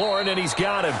for McLaurin, and he's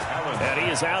got him. And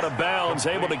he is out of bounds,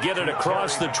 able to get it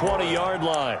across the 20-yard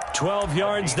line. 12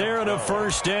 yards there and a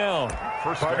 1st down.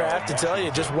 Partner, I have to tell you,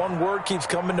 just one word keeps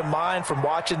coming to mind from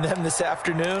watching them this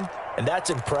afternoon, and that's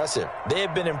impressive. They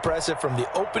have been impressive from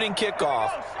the opening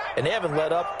kickoff, and they haven't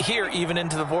let up here even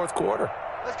into the 4th quarter.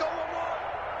 Let's go one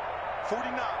more.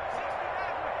 49.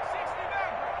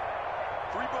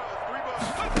 3 bucks.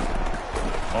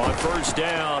 On 1st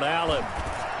down, Allen.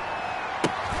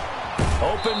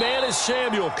 Open man is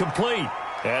Samuel, complete.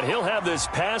 And he'll have this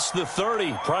past the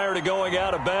 30 prior to going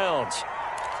out of bounds.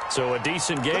 So a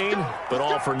decent gain, but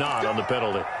all for naught on the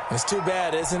penalty. It's too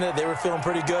bad, isn't it? They were feeling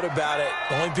pretty good about it.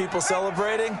 The only people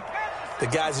celebrating, the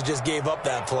guys who just gave up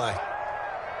that play.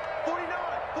 49 the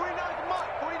month.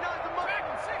 49 the month.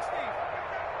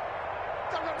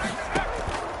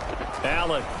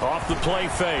 Allen off the play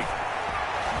fake.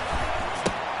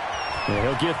 And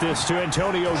he'll get this to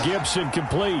Antonio Gibson,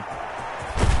 complete.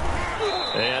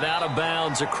 And out of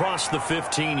bounds across the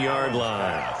 15-yard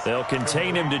line. They'll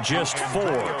contain him to just 4.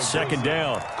 2nd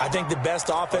down. I think the best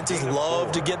offenses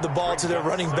love to get the ball to their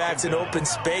running backs in open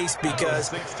space because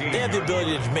they have the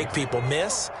ability to make people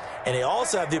miss, and they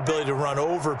also have the ability to run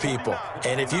over people.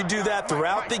 And if you do that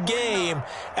throughout the game,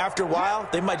 after a while,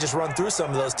 they might just run through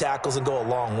some of those tackles and go a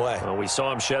long way. Well, we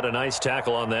saw him shed a nice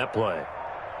tackle on that play.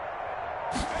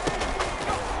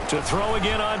 To throw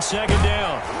again on 2nd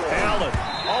down. Allen.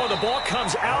 Oh, the ball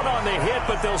comes out on the hit,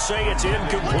 but they'll say it's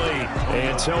incomplete.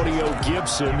 Antonio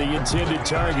Gibson, the intended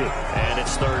target. And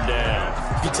it's 3rd down.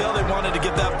 You can tell they wanted to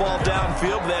get that ball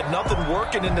downfield, but they had nothing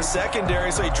working in the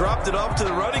secondary, so he dropped it off to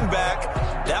the running back.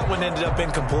 That one ended up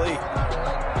incomplete.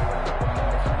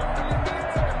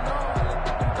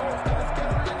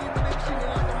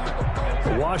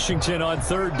 Washington on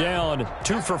 3rd down,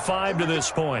 2 for 5 to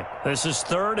this point. This is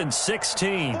 3rd and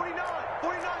 16. 49 the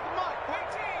month.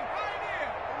 18, Pioneer.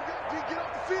 Get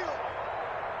off the field.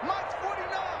 Mike's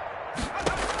 49.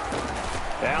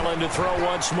 Allen to throw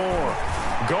once more.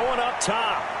 Going up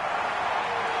top.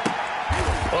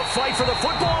 A fight for the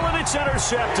football, and it's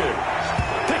intercepted.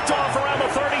 Picked off around the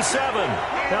 37.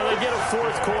 Now they get a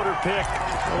 4th quarter pick.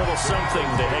 A little something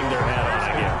to hang their hat on,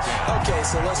 I guess. Okay,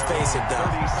 so let's face it, though.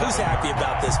 Who's happy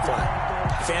about this play?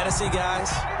 Fantasy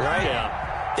guys, right? Yeah.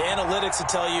 The analytics will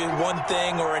tell you one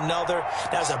thing or another.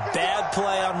 That's a bad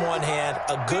play on one hand,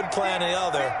 a good play on the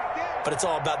other, but it's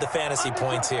all about the fantasy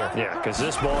points here. Yeah, because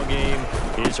this ball game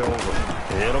is over.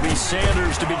 It'll be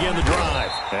Sanders to begin the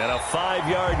drive. And a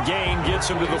 5-yard gain gets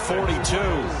him to the 42.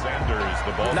 Sanders,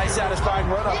 the ball. Nice satisfying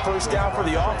run on 1st down for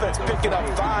the offense, picking up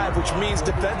 5, which means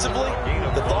defensively,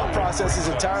 the thought process is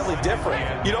entirely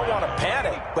different. You don't want to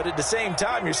panic, but at the same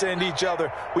time, you're saying to each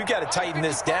other, we've got to tighten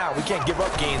this down. We can't give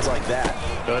up gains like that.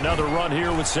 Another run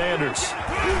here with Sanders.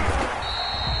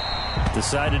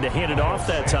 Decided to hand it off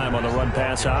that time on the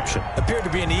run-pass option. Appeared to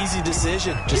be an easy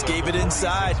decision. Just gave it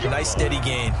inside. Nice steady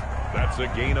gain. That's a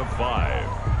gain of 5.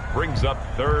 Brings up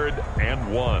 3rd and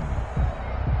 1.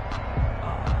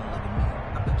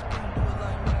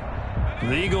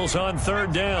 The Eagles on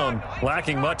third down,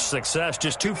 lacking much success,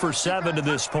 just 2 for 7 to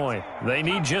this point. They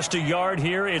need just a yard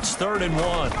here. It's 3rd and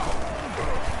 1.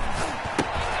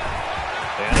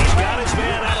 And he's got his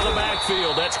man out of the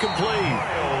backfield. That's complete.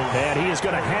 And he is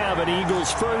going to have an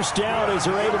Eagles first down as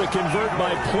they're able to convert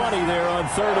by plenty there on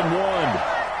 3rd and 1.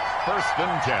 1st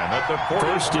and 10 at the 40.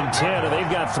 1st and 10, and they've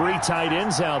got 3 tight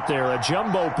ends out there. A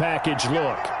jumbo package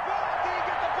look.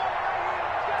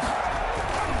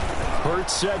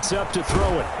 Hurts sets up to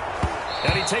throw it.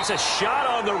 And he takes a shot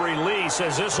on the release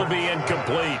as this will be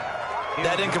incomplete.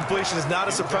 That incompletion is not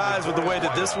a surprise with the way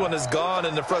that this one has gone,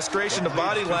 and the frustration of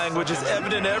body language is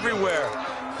evident everywhere.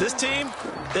 This team,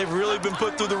 they've really been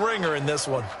put through the ringer in this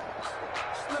one.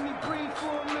 Let me breathe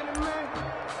for a minute, man.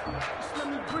 Let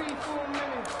me breathe for a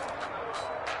minute.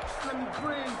 Let me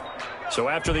breathe. So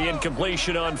after the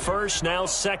incompletion on first, now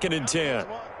 2nd and 10.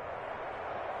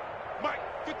 Mike,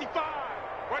 55,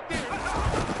 right there.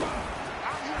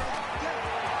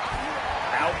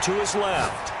 Out to his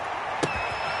left.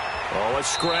 Oh, a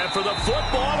scrap for the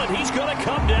football, and he's going to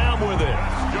come down with it.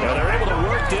 Now they're able to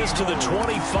work this to the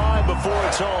 25 before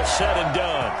it's all said and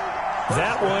done.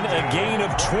 That one a gain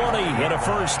of 20 and a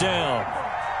first down.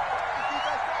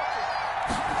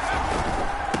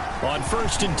 On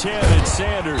 1st and 10, it's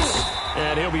Sanders.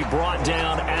 And he'll be brought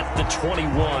down at the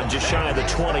 21, just shy of the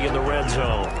 20 in the red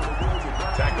zone.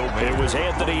 It was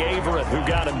Anthony Averett who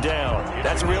got him down.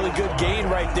 That's a really good gain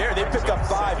right there. They pick up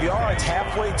 5 yards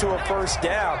halfway to a first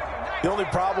down. The only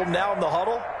problem now in the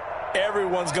huddle,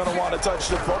 everyone's going to want to touch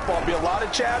the football. Be a lot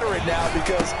of chattering now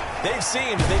because they've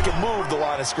seen that they can move the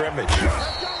line of scrimmage.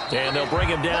 And they'll bring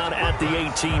him down at the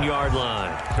 18-yard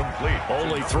line. Complete.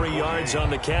 Only 3 yards on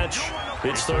the catch.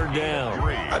 It's 3rd down.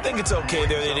 I think it's okay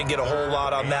there. They didn't get a whole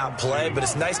lot on that play, but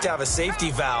it's nice to have a safety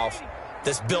valve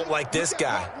that's built like this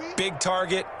guy. Big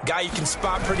target, guy you can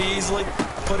spot pretty easily.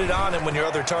 Put it on him when your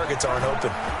other targets aren't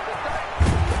open.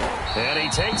 And he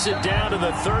takes it down to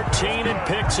the 13 and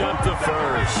picks up the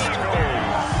first.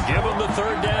 Give him the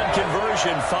 3rd down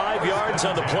conversion, 5 yards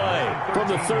on the play. From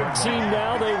the 13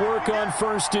 now, they work on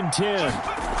 1st and 10.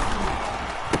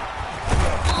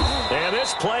 And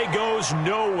this play goes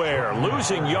nowhere,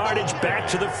 losing yardage back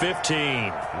to the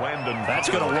 15. That's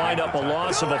going to wind up a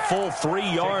loss of a full 3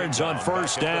 yards on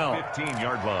first down.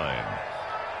 15-yard line.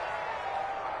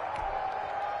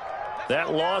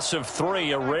 That loss of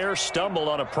 3, a rare stumble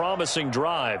on a promising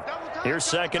drive. Here's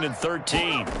 2nd and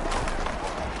 13.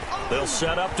 They'll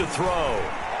set up to throw.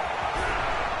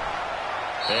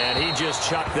 And he just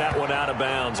chucked that one out of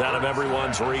bounds, out of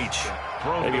everyone's reach.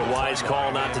 Maybe a wise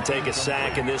call not to take a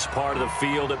sack in this part of the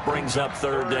field. It brings up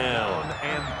 3rd down.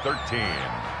 And 13.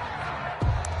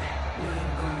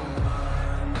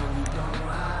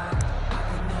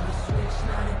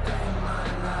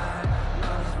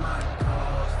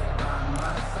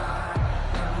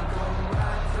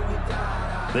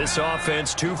 This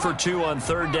offense 2 for 2 on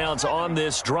 3rd downs on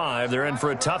this drive. They're in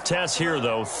for a tough test here,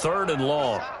 though. 3rd and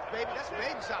long. Baby, that's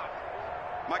baby shot.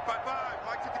 Mike 5-5,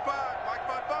 Mike 55, Mike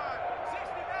 5-5.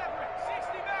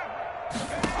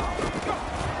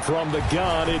 From the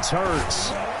gun, it's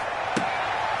Hurts.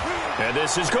 And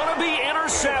this is going to be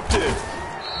intercepted.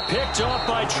 Picked off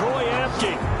by Troy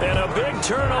Apke. And a big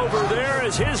turnover there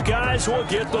as his guys will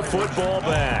get the football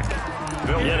back.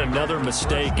 Yet another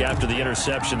mistake after the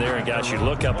interception there. And, guys, you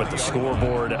look up at the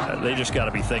scoreboard, they just got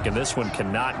to be thinking this one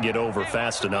cannot get over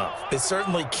fast enough. It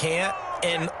certainly can't.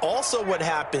 And also what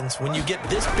happens when you get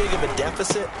this big of a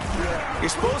deficit, you're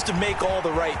supposed to make all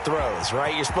the right throws,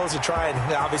 right? You're supposed to try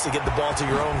and obviously get the ball to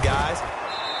your own guys.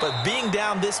 But being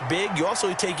down this big, you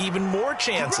also take even more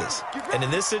chances. And in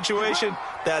this situation,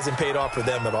 that hasn't paid off for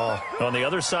them at all. On the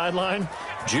other sideline,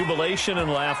 jubilation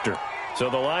and laughter. So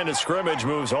the line of scrimmage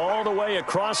moves all the way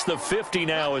across the 50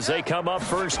 now as they come up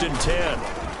 1st and 10.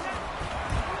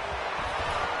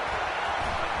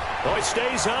 Oh, he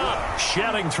stays up,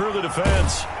 shedding through the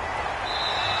defense.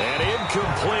 And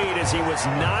incomplete as he was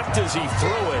knocked as he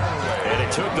threw it. And it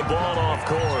took the ball off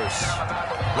course.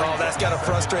 Oh, that's got to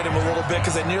frustrate him a little bit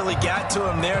because they nearly got to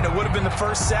him there, and it would have been the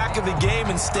first sack of the game.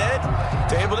 Instead,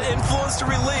 they're able to influence the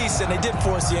release, and they did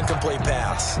force the incomplete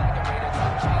pass.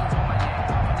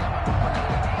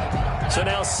 So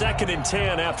now 2nd and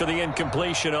 10 after the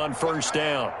incompletion on first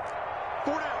down.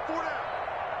 4 down, 4 down.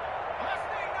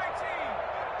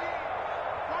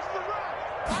 Watch the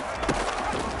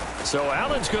run. So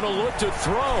Allen's going to look to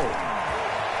throw.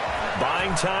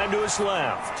 Buying time to his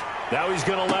left. Now he's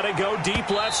going to let it go deep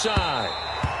left side.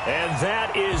 And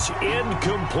that is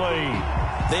incomplete.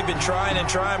 They've been trying and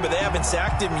trying, but they haven't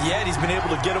sacked him yet. He's been able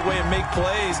to get away and make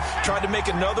plays. Tried to make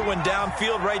another one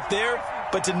downfield right there.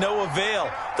 but to no avail.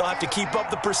 They'll have to keep up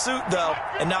the pursuit, though,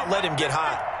 and not let him get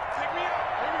hot.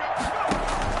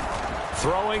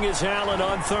 Throwing is Allen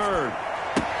on third.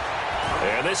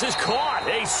 And this is caught.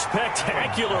 A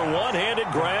spectacular one-handed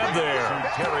grab there.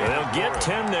 They'll get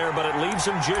 10 there, but it leaves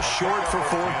them just short for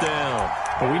fourth down.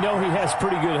 Well, we know he has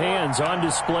pretty good hands on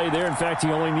display there. In fact, he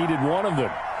only needed one of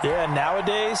them. Yeah,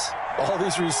 nowadays, all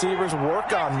these receivers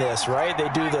work on this, right? They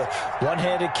do the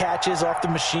one-handed catches off the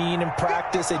machine in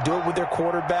practice. They do it with their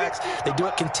quarterbacks. They do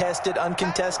it contested,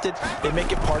 uncontested. They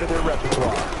make it part of their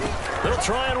repertoire. They'll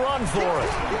try and run for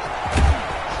it.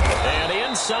 And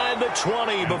inside the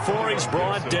 20 before he's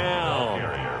brought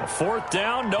down. Fourth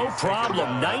down, no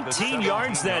problem. 19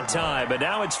 yards that time, but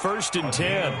now it's 1st and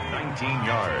 10. 19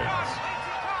 yards.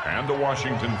 And the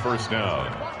Washington first down.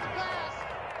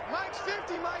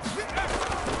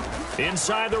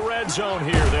 Inside the red zone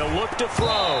here, they'll look to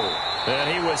throw.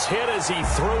 And he was hit as he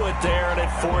threw it there, and it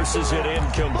forces it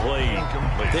incomplete.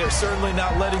 They're certainly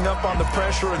not letting up on the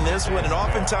pressure in this one, and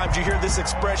oftentimes you hear this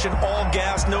expression, all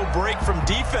gas, no break from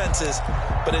defenses.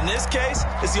 But in this case,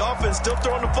 it's the offense still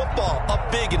throwing the football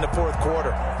up big in the fourth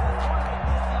quarter.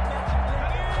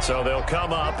 So they'll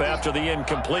come up after the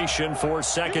incompletion for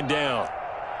 2nd down.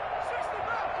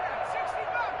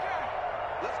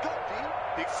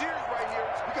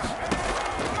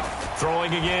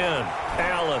 Throwing again.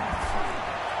 Allen.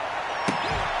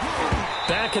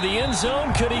 Back of the end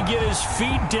zone. Could he get his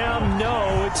feet down?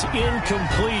 No, it's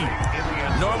incomplete.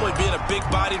 Normally being a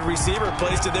big-bodied receiver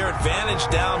plays to their advantage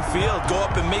downfield. Go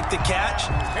up and make the catch,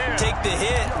 take the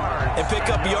hit, and pick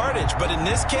up yardage. But in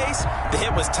this case, the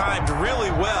hit was timed really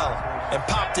well and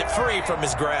popped it free from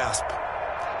his grasp. I'm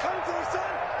coming for you, son.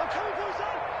 I'm coming for you,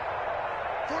 son.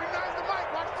 49's the mic.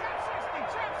 Watch the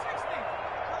 60.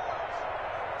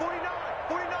 49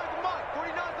 the mic.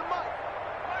 49's the mic.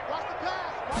 Watch the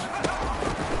pass.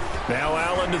 Now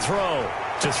Allen to throw.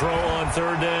 To throw on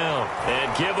 3rd down.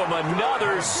 And give him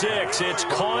another 6. It's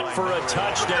caught for a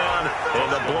touchdown,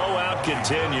 and the blowout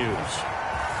continues.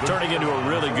 Turning into a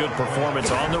really good performance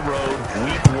on the road.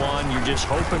 Week 1, you're just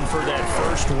hoping for that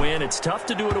first win. It's tough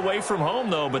to do it away from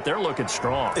home, though, but they're looking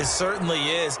strong. It certainly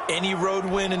is. Any road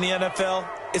win in the NFL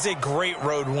is a great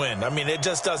road win. I mean, it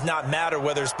just does not matter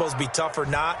whether it's supposed to be tough or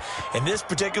not. In this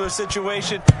particular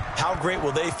situation, how great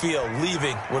will they feel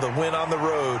leaving with a win on the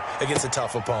road against a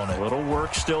tough opponent? Little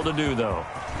work still to do, though.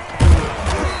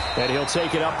 And he'll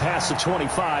take it up past the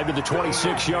 25 to the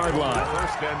 26-yard line.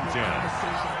 1st and 10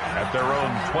 at their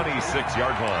own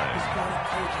 26-yard line.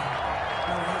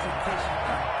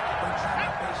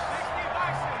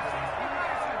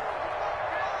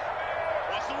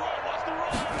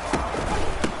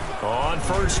 On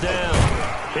 1st down,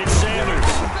 it's Sanders.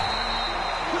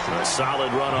 A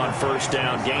solid run on 1st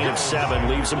down. Gain of 7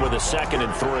 leaves him with a 2nd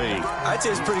and 3. I'd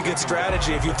say it's pretty good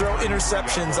strategy. If you throw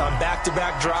interceptions on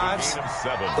back-to-back drives,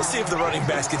 let's see if the running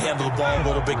backs can handle the ball a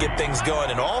little bit, get things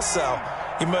going. And also,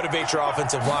 you motivate your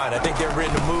offensive line. I think they're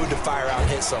in the mood to fire out and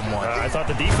hit someone. I thought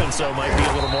the defense, though, might be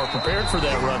a little more prepared for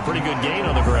that run. Pretty good gain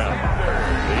on the ground.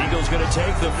 The Eagles going to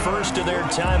take the first of their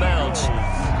timeouts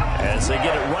as they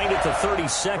get it right at the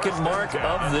 32nd mark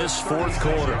of this fourth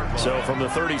quarter. So from the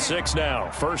 36 now,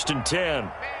 1st and 10.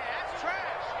 That's trash.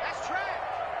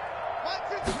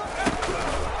 That's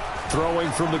trash.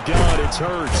 Throwing from the gun, it's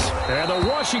Hurts. And the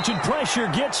Washington pressure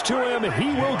gets to him.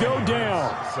 He will go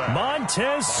down.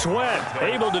 Montez Sweat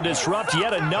able to disrupt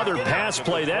yet another pass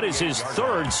play. That is his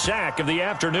 3rd sack of the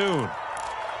afternoon.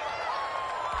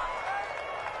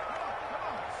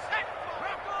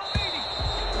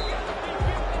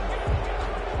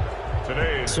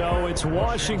 So it's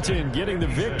Washington getting the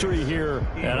victory here.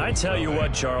 And I tell you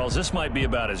what, Charles, this might be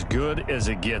about as good as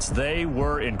it gets. They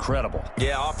were incredible.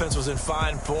 Yeah, offense was in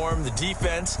fine form. The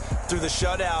defense threw the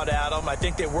shutout at them. I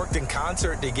think they worked in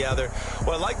concert together.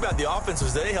 What I like about the offense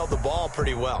was they held the ball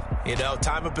pretty well. You know,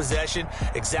 time of possession,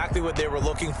 exactly what they were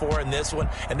looking for in this one.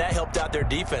 And that helped out their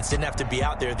defense. Didn't have to be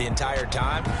out there the entire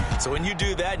time. So when you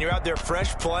do that and you're out there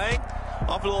fresh playing,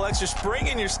 off a little extra spring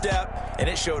in your step, and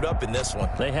it showed up in this one.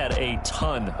 They had a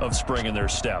ton of spring in their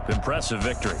step. Impressive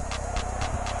victory.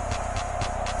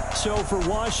 So for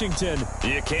Washington,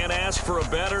 you can't ask for a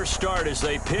better start as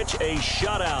they pitch a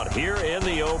shutout here in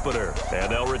the opener.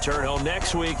 And they'll return home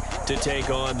next week to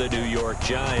take on the New York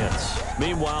Giants.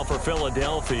 Meanwhile, for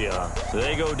Philadelphia,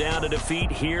 they go down to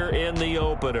defeat here in the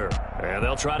opener. And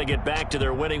they'll try to get back to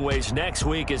their winning ways next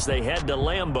week as they head to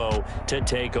Lambeau to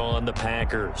take on the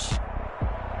Packers.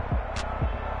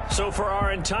 So for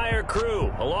our entire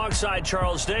crew, alongside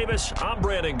Charles Davis, I'm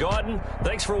Brandon Gaudin.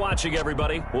 Thanks for watching,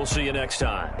 everybody. We'll see you next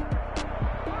time.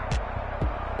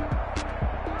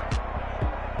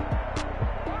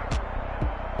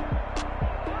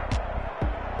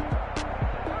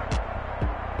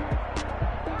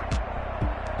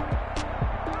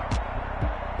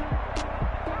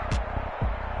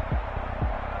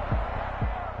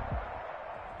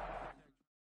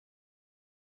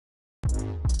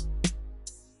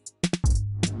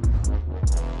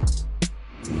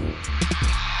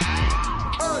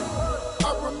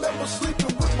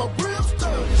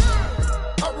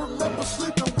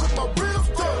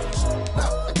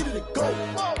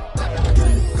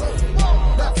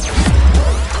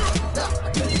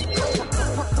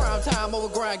 time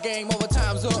over grind, game over,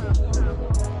 time's up.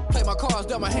 Play my cards,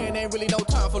 dealt my hand, ain't really no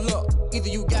time for luck. Either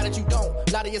you got it, you don't.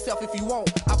 Lie to yourself if you won't.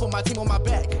 I put my team on my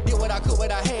back, did what I could,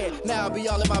 what I had. Now I'll be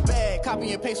all in my bag,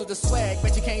 copy and paste with the swag.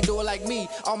 Bet you can't do it like me.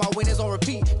 All my winners on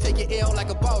repeat. Take your L like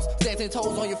a boss, stand 10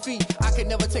 toes on your feet. I can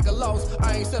never take a loss.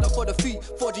 I ain't set up for defeat.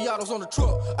 4 Giottos on the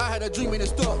truck. I had a dream and it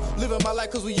stuck. Living my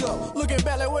life cause we up. Looking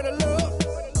back like where the love.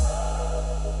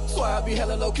 So I be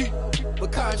hella low key,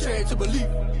 but contrary to belief,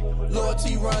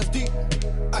 loyalty runs deep.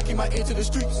 I keep my ear to the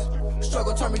streets.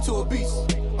 Struggle turned me to a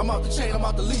beast. I'm off the chain, I'm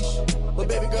off the leash. But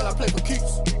baby girl, I play for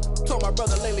keeps. Told my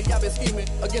brother lately, I've been scheming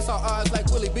against all odds like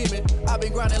Willie Beeman. I've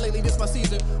been grinding lately, this my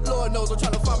season. Lord knows I'm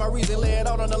trying to find my reason. Lay it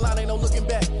out on the line, ain't no looking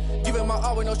back. Giving my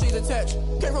all with no strings attached.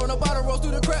 Came from the bottom, rose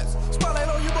through the cracks. Spotlight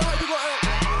on you, boy, how you gon' act?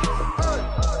 Hey,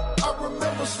 I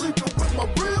remember sleeping with my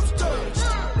ribs touched.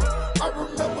 I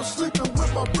remember sleeping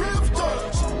with my ribs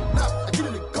touched. Now I get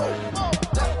it and go. Now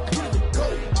I get it and go.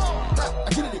 Now I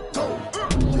get it and go.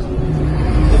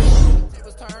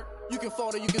 You can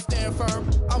fold or you can stand firm.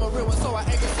 I'm a real one, so I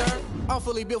ain't concerned. I'm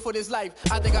fully built for this life.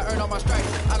 I think I earned all my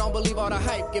stripes. I don't believe all the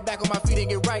hype. Get back on my feet and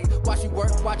get right. Watch you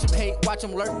work, watch him hate, watch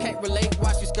him lurk. Can't relate,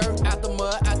 watch you skirt. Out the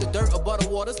mud, out the dirt, above the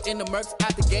waters, in the murks,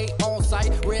 out the gate, on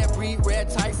site. Red breed, red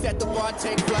tight, set the bar,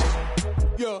 take flight.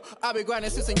 Yeah, I been grinding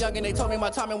since a young and they told me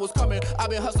my timing was coming. I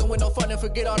been hustling with no fun and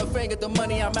forget all the fame, get the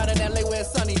money. I'm out in LA where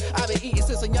it's sunny. I been eating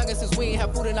since a young and since we ain't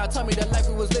have food in our tummy. The life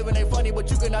we was living ain't funny,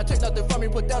 but you cannot take nothing from me.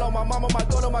 Put that on my mama, my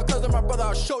daughter, my cousin, my brother,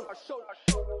 I'll show you.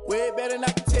 Way better than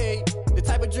I can tell you. The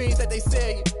type of dreams that they sell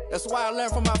you. That's why I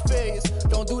learned from my failures.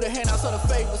 Don't do the handouts or the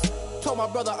favors. Told my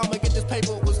brother I'ma get this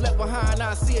paper. Was left behind,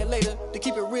 I'll see it later. To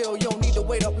keep it real, you don't need to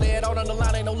wait up. Lay it out on the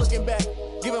line, ain't no looking back.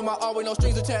 Giving my all with no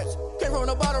strings attached. Came from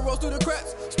the bottom, rose through the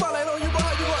cracks. Spotlight on you, boy,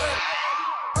 how you gon'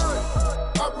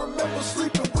 act? I remember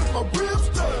sleeping with my ribs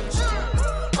touched.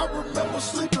 I remember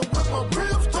sleeping with my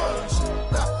ribs touched.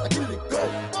 Now I get it and go.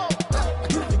 Now I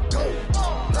get it and go.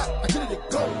 Now I get it and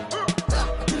go.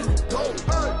 Now I get it and go.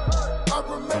 I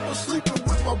remember sleeping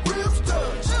with my ribs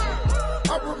touched.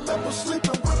 I remember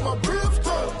sleeping with my ribs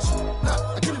touched. Now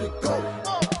I get it and go.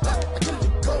 Now I get it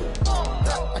and go.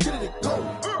 Now I get it and go.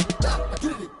 Now I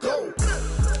get it and go.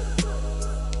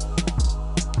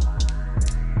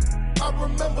 I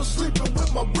remember sleeping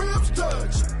with my ribs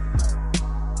touched.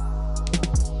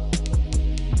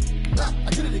 Now I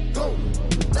get it and go.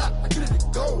 Now I get it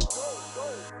and go.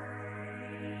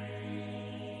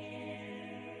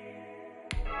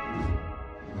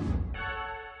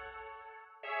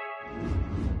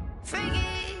 I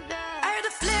heard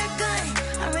a flare gun,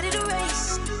 I'm ready to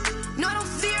race. No, I don't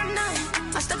fear none,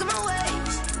 I'm stuck in my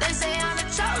ways. They say I'm the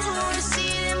chosen one, to see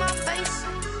it in my face.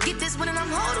 Get this one and I'm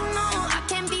holding on, I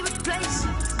can't be replaced.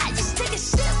 I just take a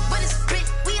sip when it's split,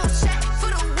 we on track for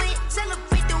the win.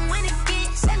 Celebrate the win again,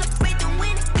 celebrate the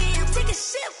win again. Take a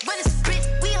sip when it's split,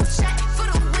 we on track for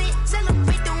the win.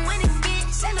 Celebrate the win again,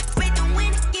 celebrate the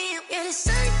win again. Yeah, the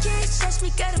sun can't touch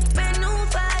me, got a brand new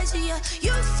visor, yeah.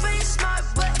 You're friend smart,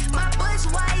 but my boy's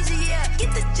wiser, yeah.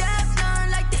 Get the job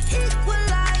done like the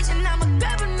equalizer. And I'ma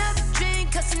grab another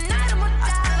drink, cause tonight I'ma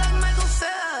die like Michael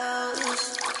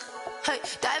Phelps. Hey,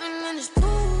 diving in this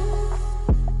pool,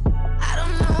 I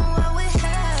don't know what we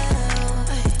have.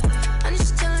 Hey, I'm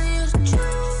just telling you the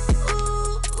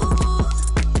truth.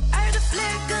 I heard a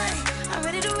flare gun, I'm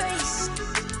ready to race.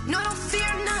 No, I don't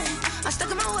fear none, I'm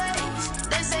stuck in my ways.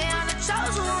 They say I'm the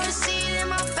chosen one, to see it in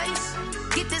my face.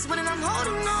 Get this one and I'm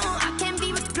holding on, I can't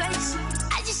be replaced.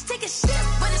 I just take a sip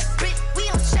when it's split, we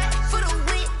on track for the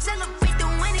win. Celebrate the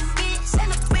win again,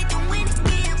 celebrate the win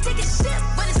again. Take a sip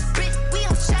when it's split, we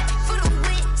on track for the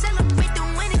win. Celebrate the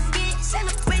win again,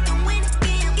 celebrate the win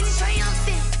again. Get it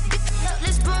triumphant,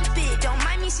 let's bump it. Don't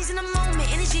mind me seizing the moment,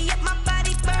 energy up my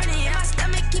body burning. And my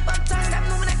stomach keep on turning, stop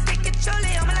moving, I can't control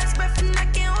it. On my last breath and I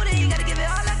can't hold it, you gotta give it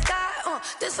all I got.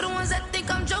 This for the ones that think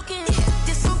I'm joking.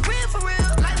 This for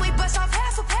real, like we bust off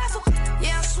half a.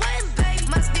 Yeah, I'm sweating, babe.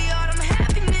 Must be all them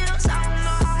happy meals. I don't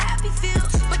know how happy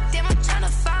feels, but damn, I'm trying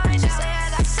to find out. Say I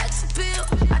got sex appeal.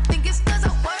 I think it's cause I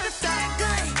wear a flag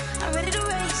gun. I'm ready to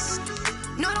race.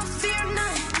 No, I don't fear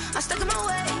none, I'm stuck in my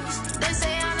ways. They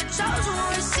say I'm the chosen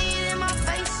one, to see it in my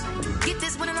face. Get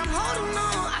this one and I'm holding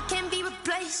on, I can't be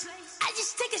replaced. I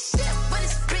just take a sip when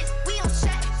it's split, we on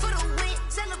track for the win.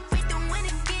 Celebrate the win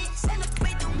again,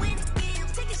 celebrate the win again.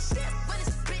 Take a sip when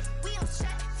it's split, we on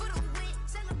track for the win.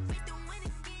 Celebrate the win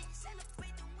again,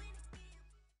 celebrate the win again.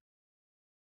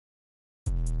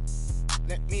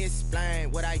 Let me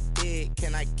explain what I did.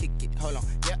 Can I kick it? Hold on.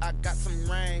 Yeah, I got some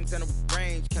rings and a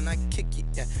range. Can I kick it?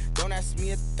 Yeah. Don't ask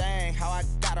me a thing. How I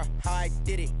got her, how I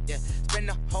did it. Yeah. Spend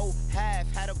the whole half,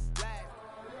 had a blast.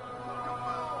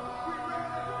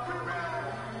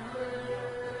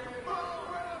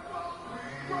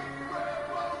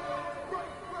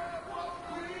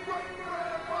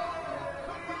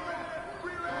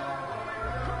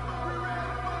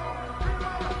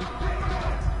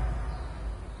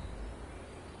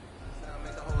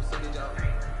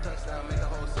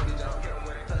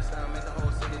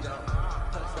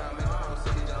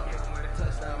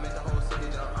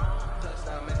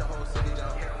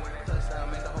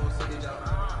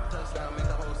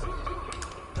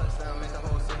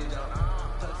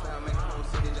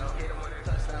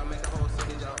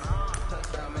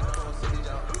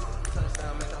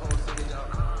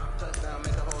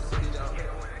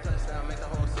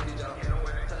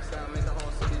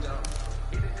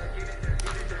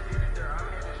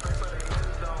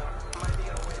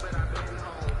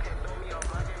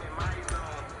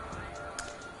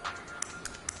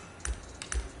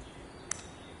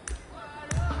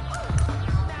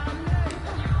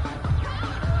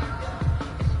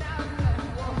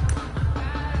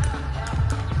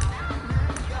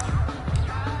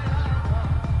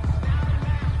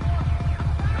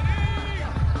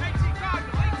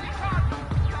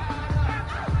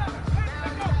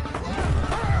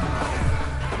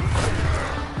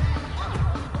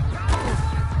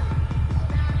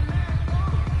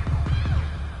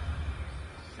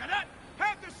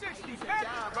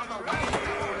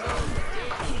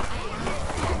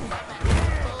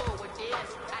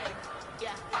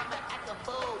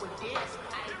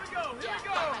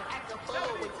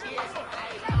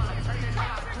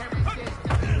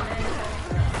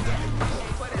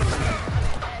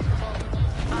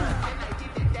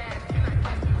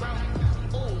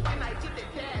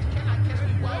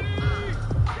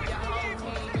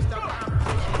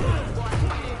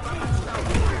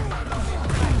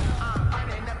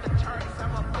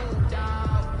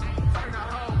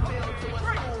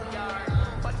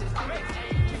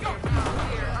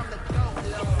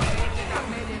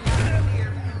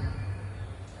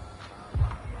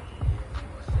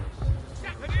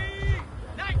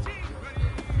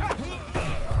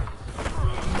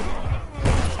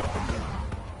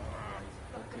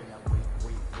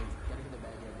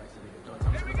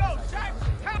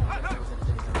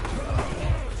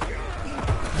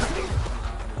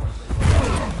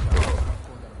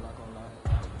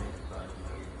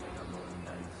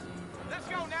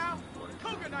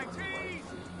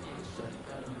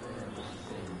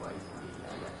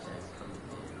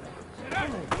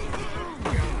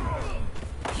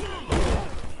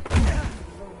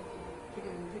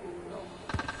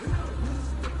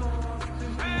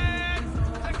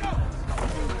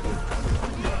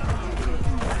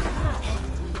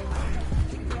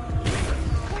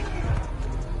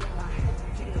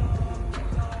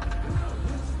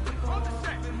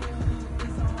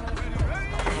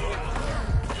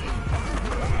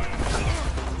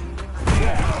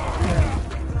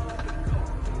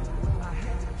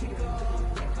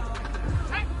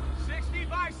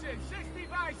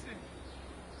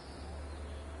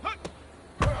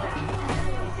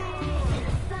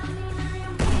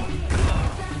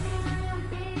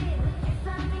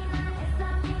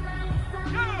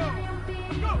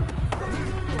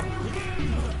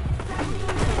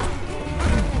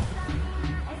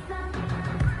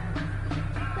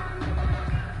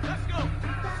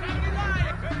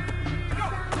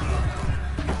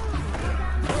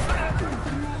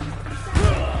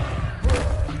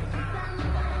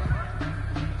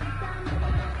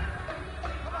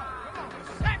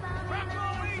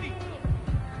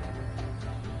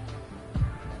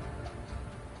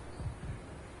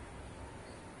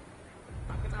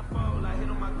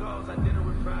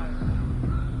 pride.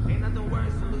 Ain't nothing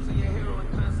worse than losing your hero and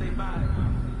couldn't say bye.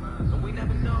 And we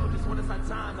never know just when it's our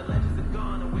time. The legends are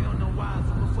gone and we don't know why.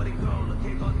 So before they go, look,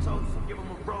 here go toast. Give them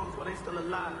a rose while they still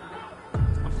alive.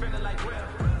 I'm feeling like we're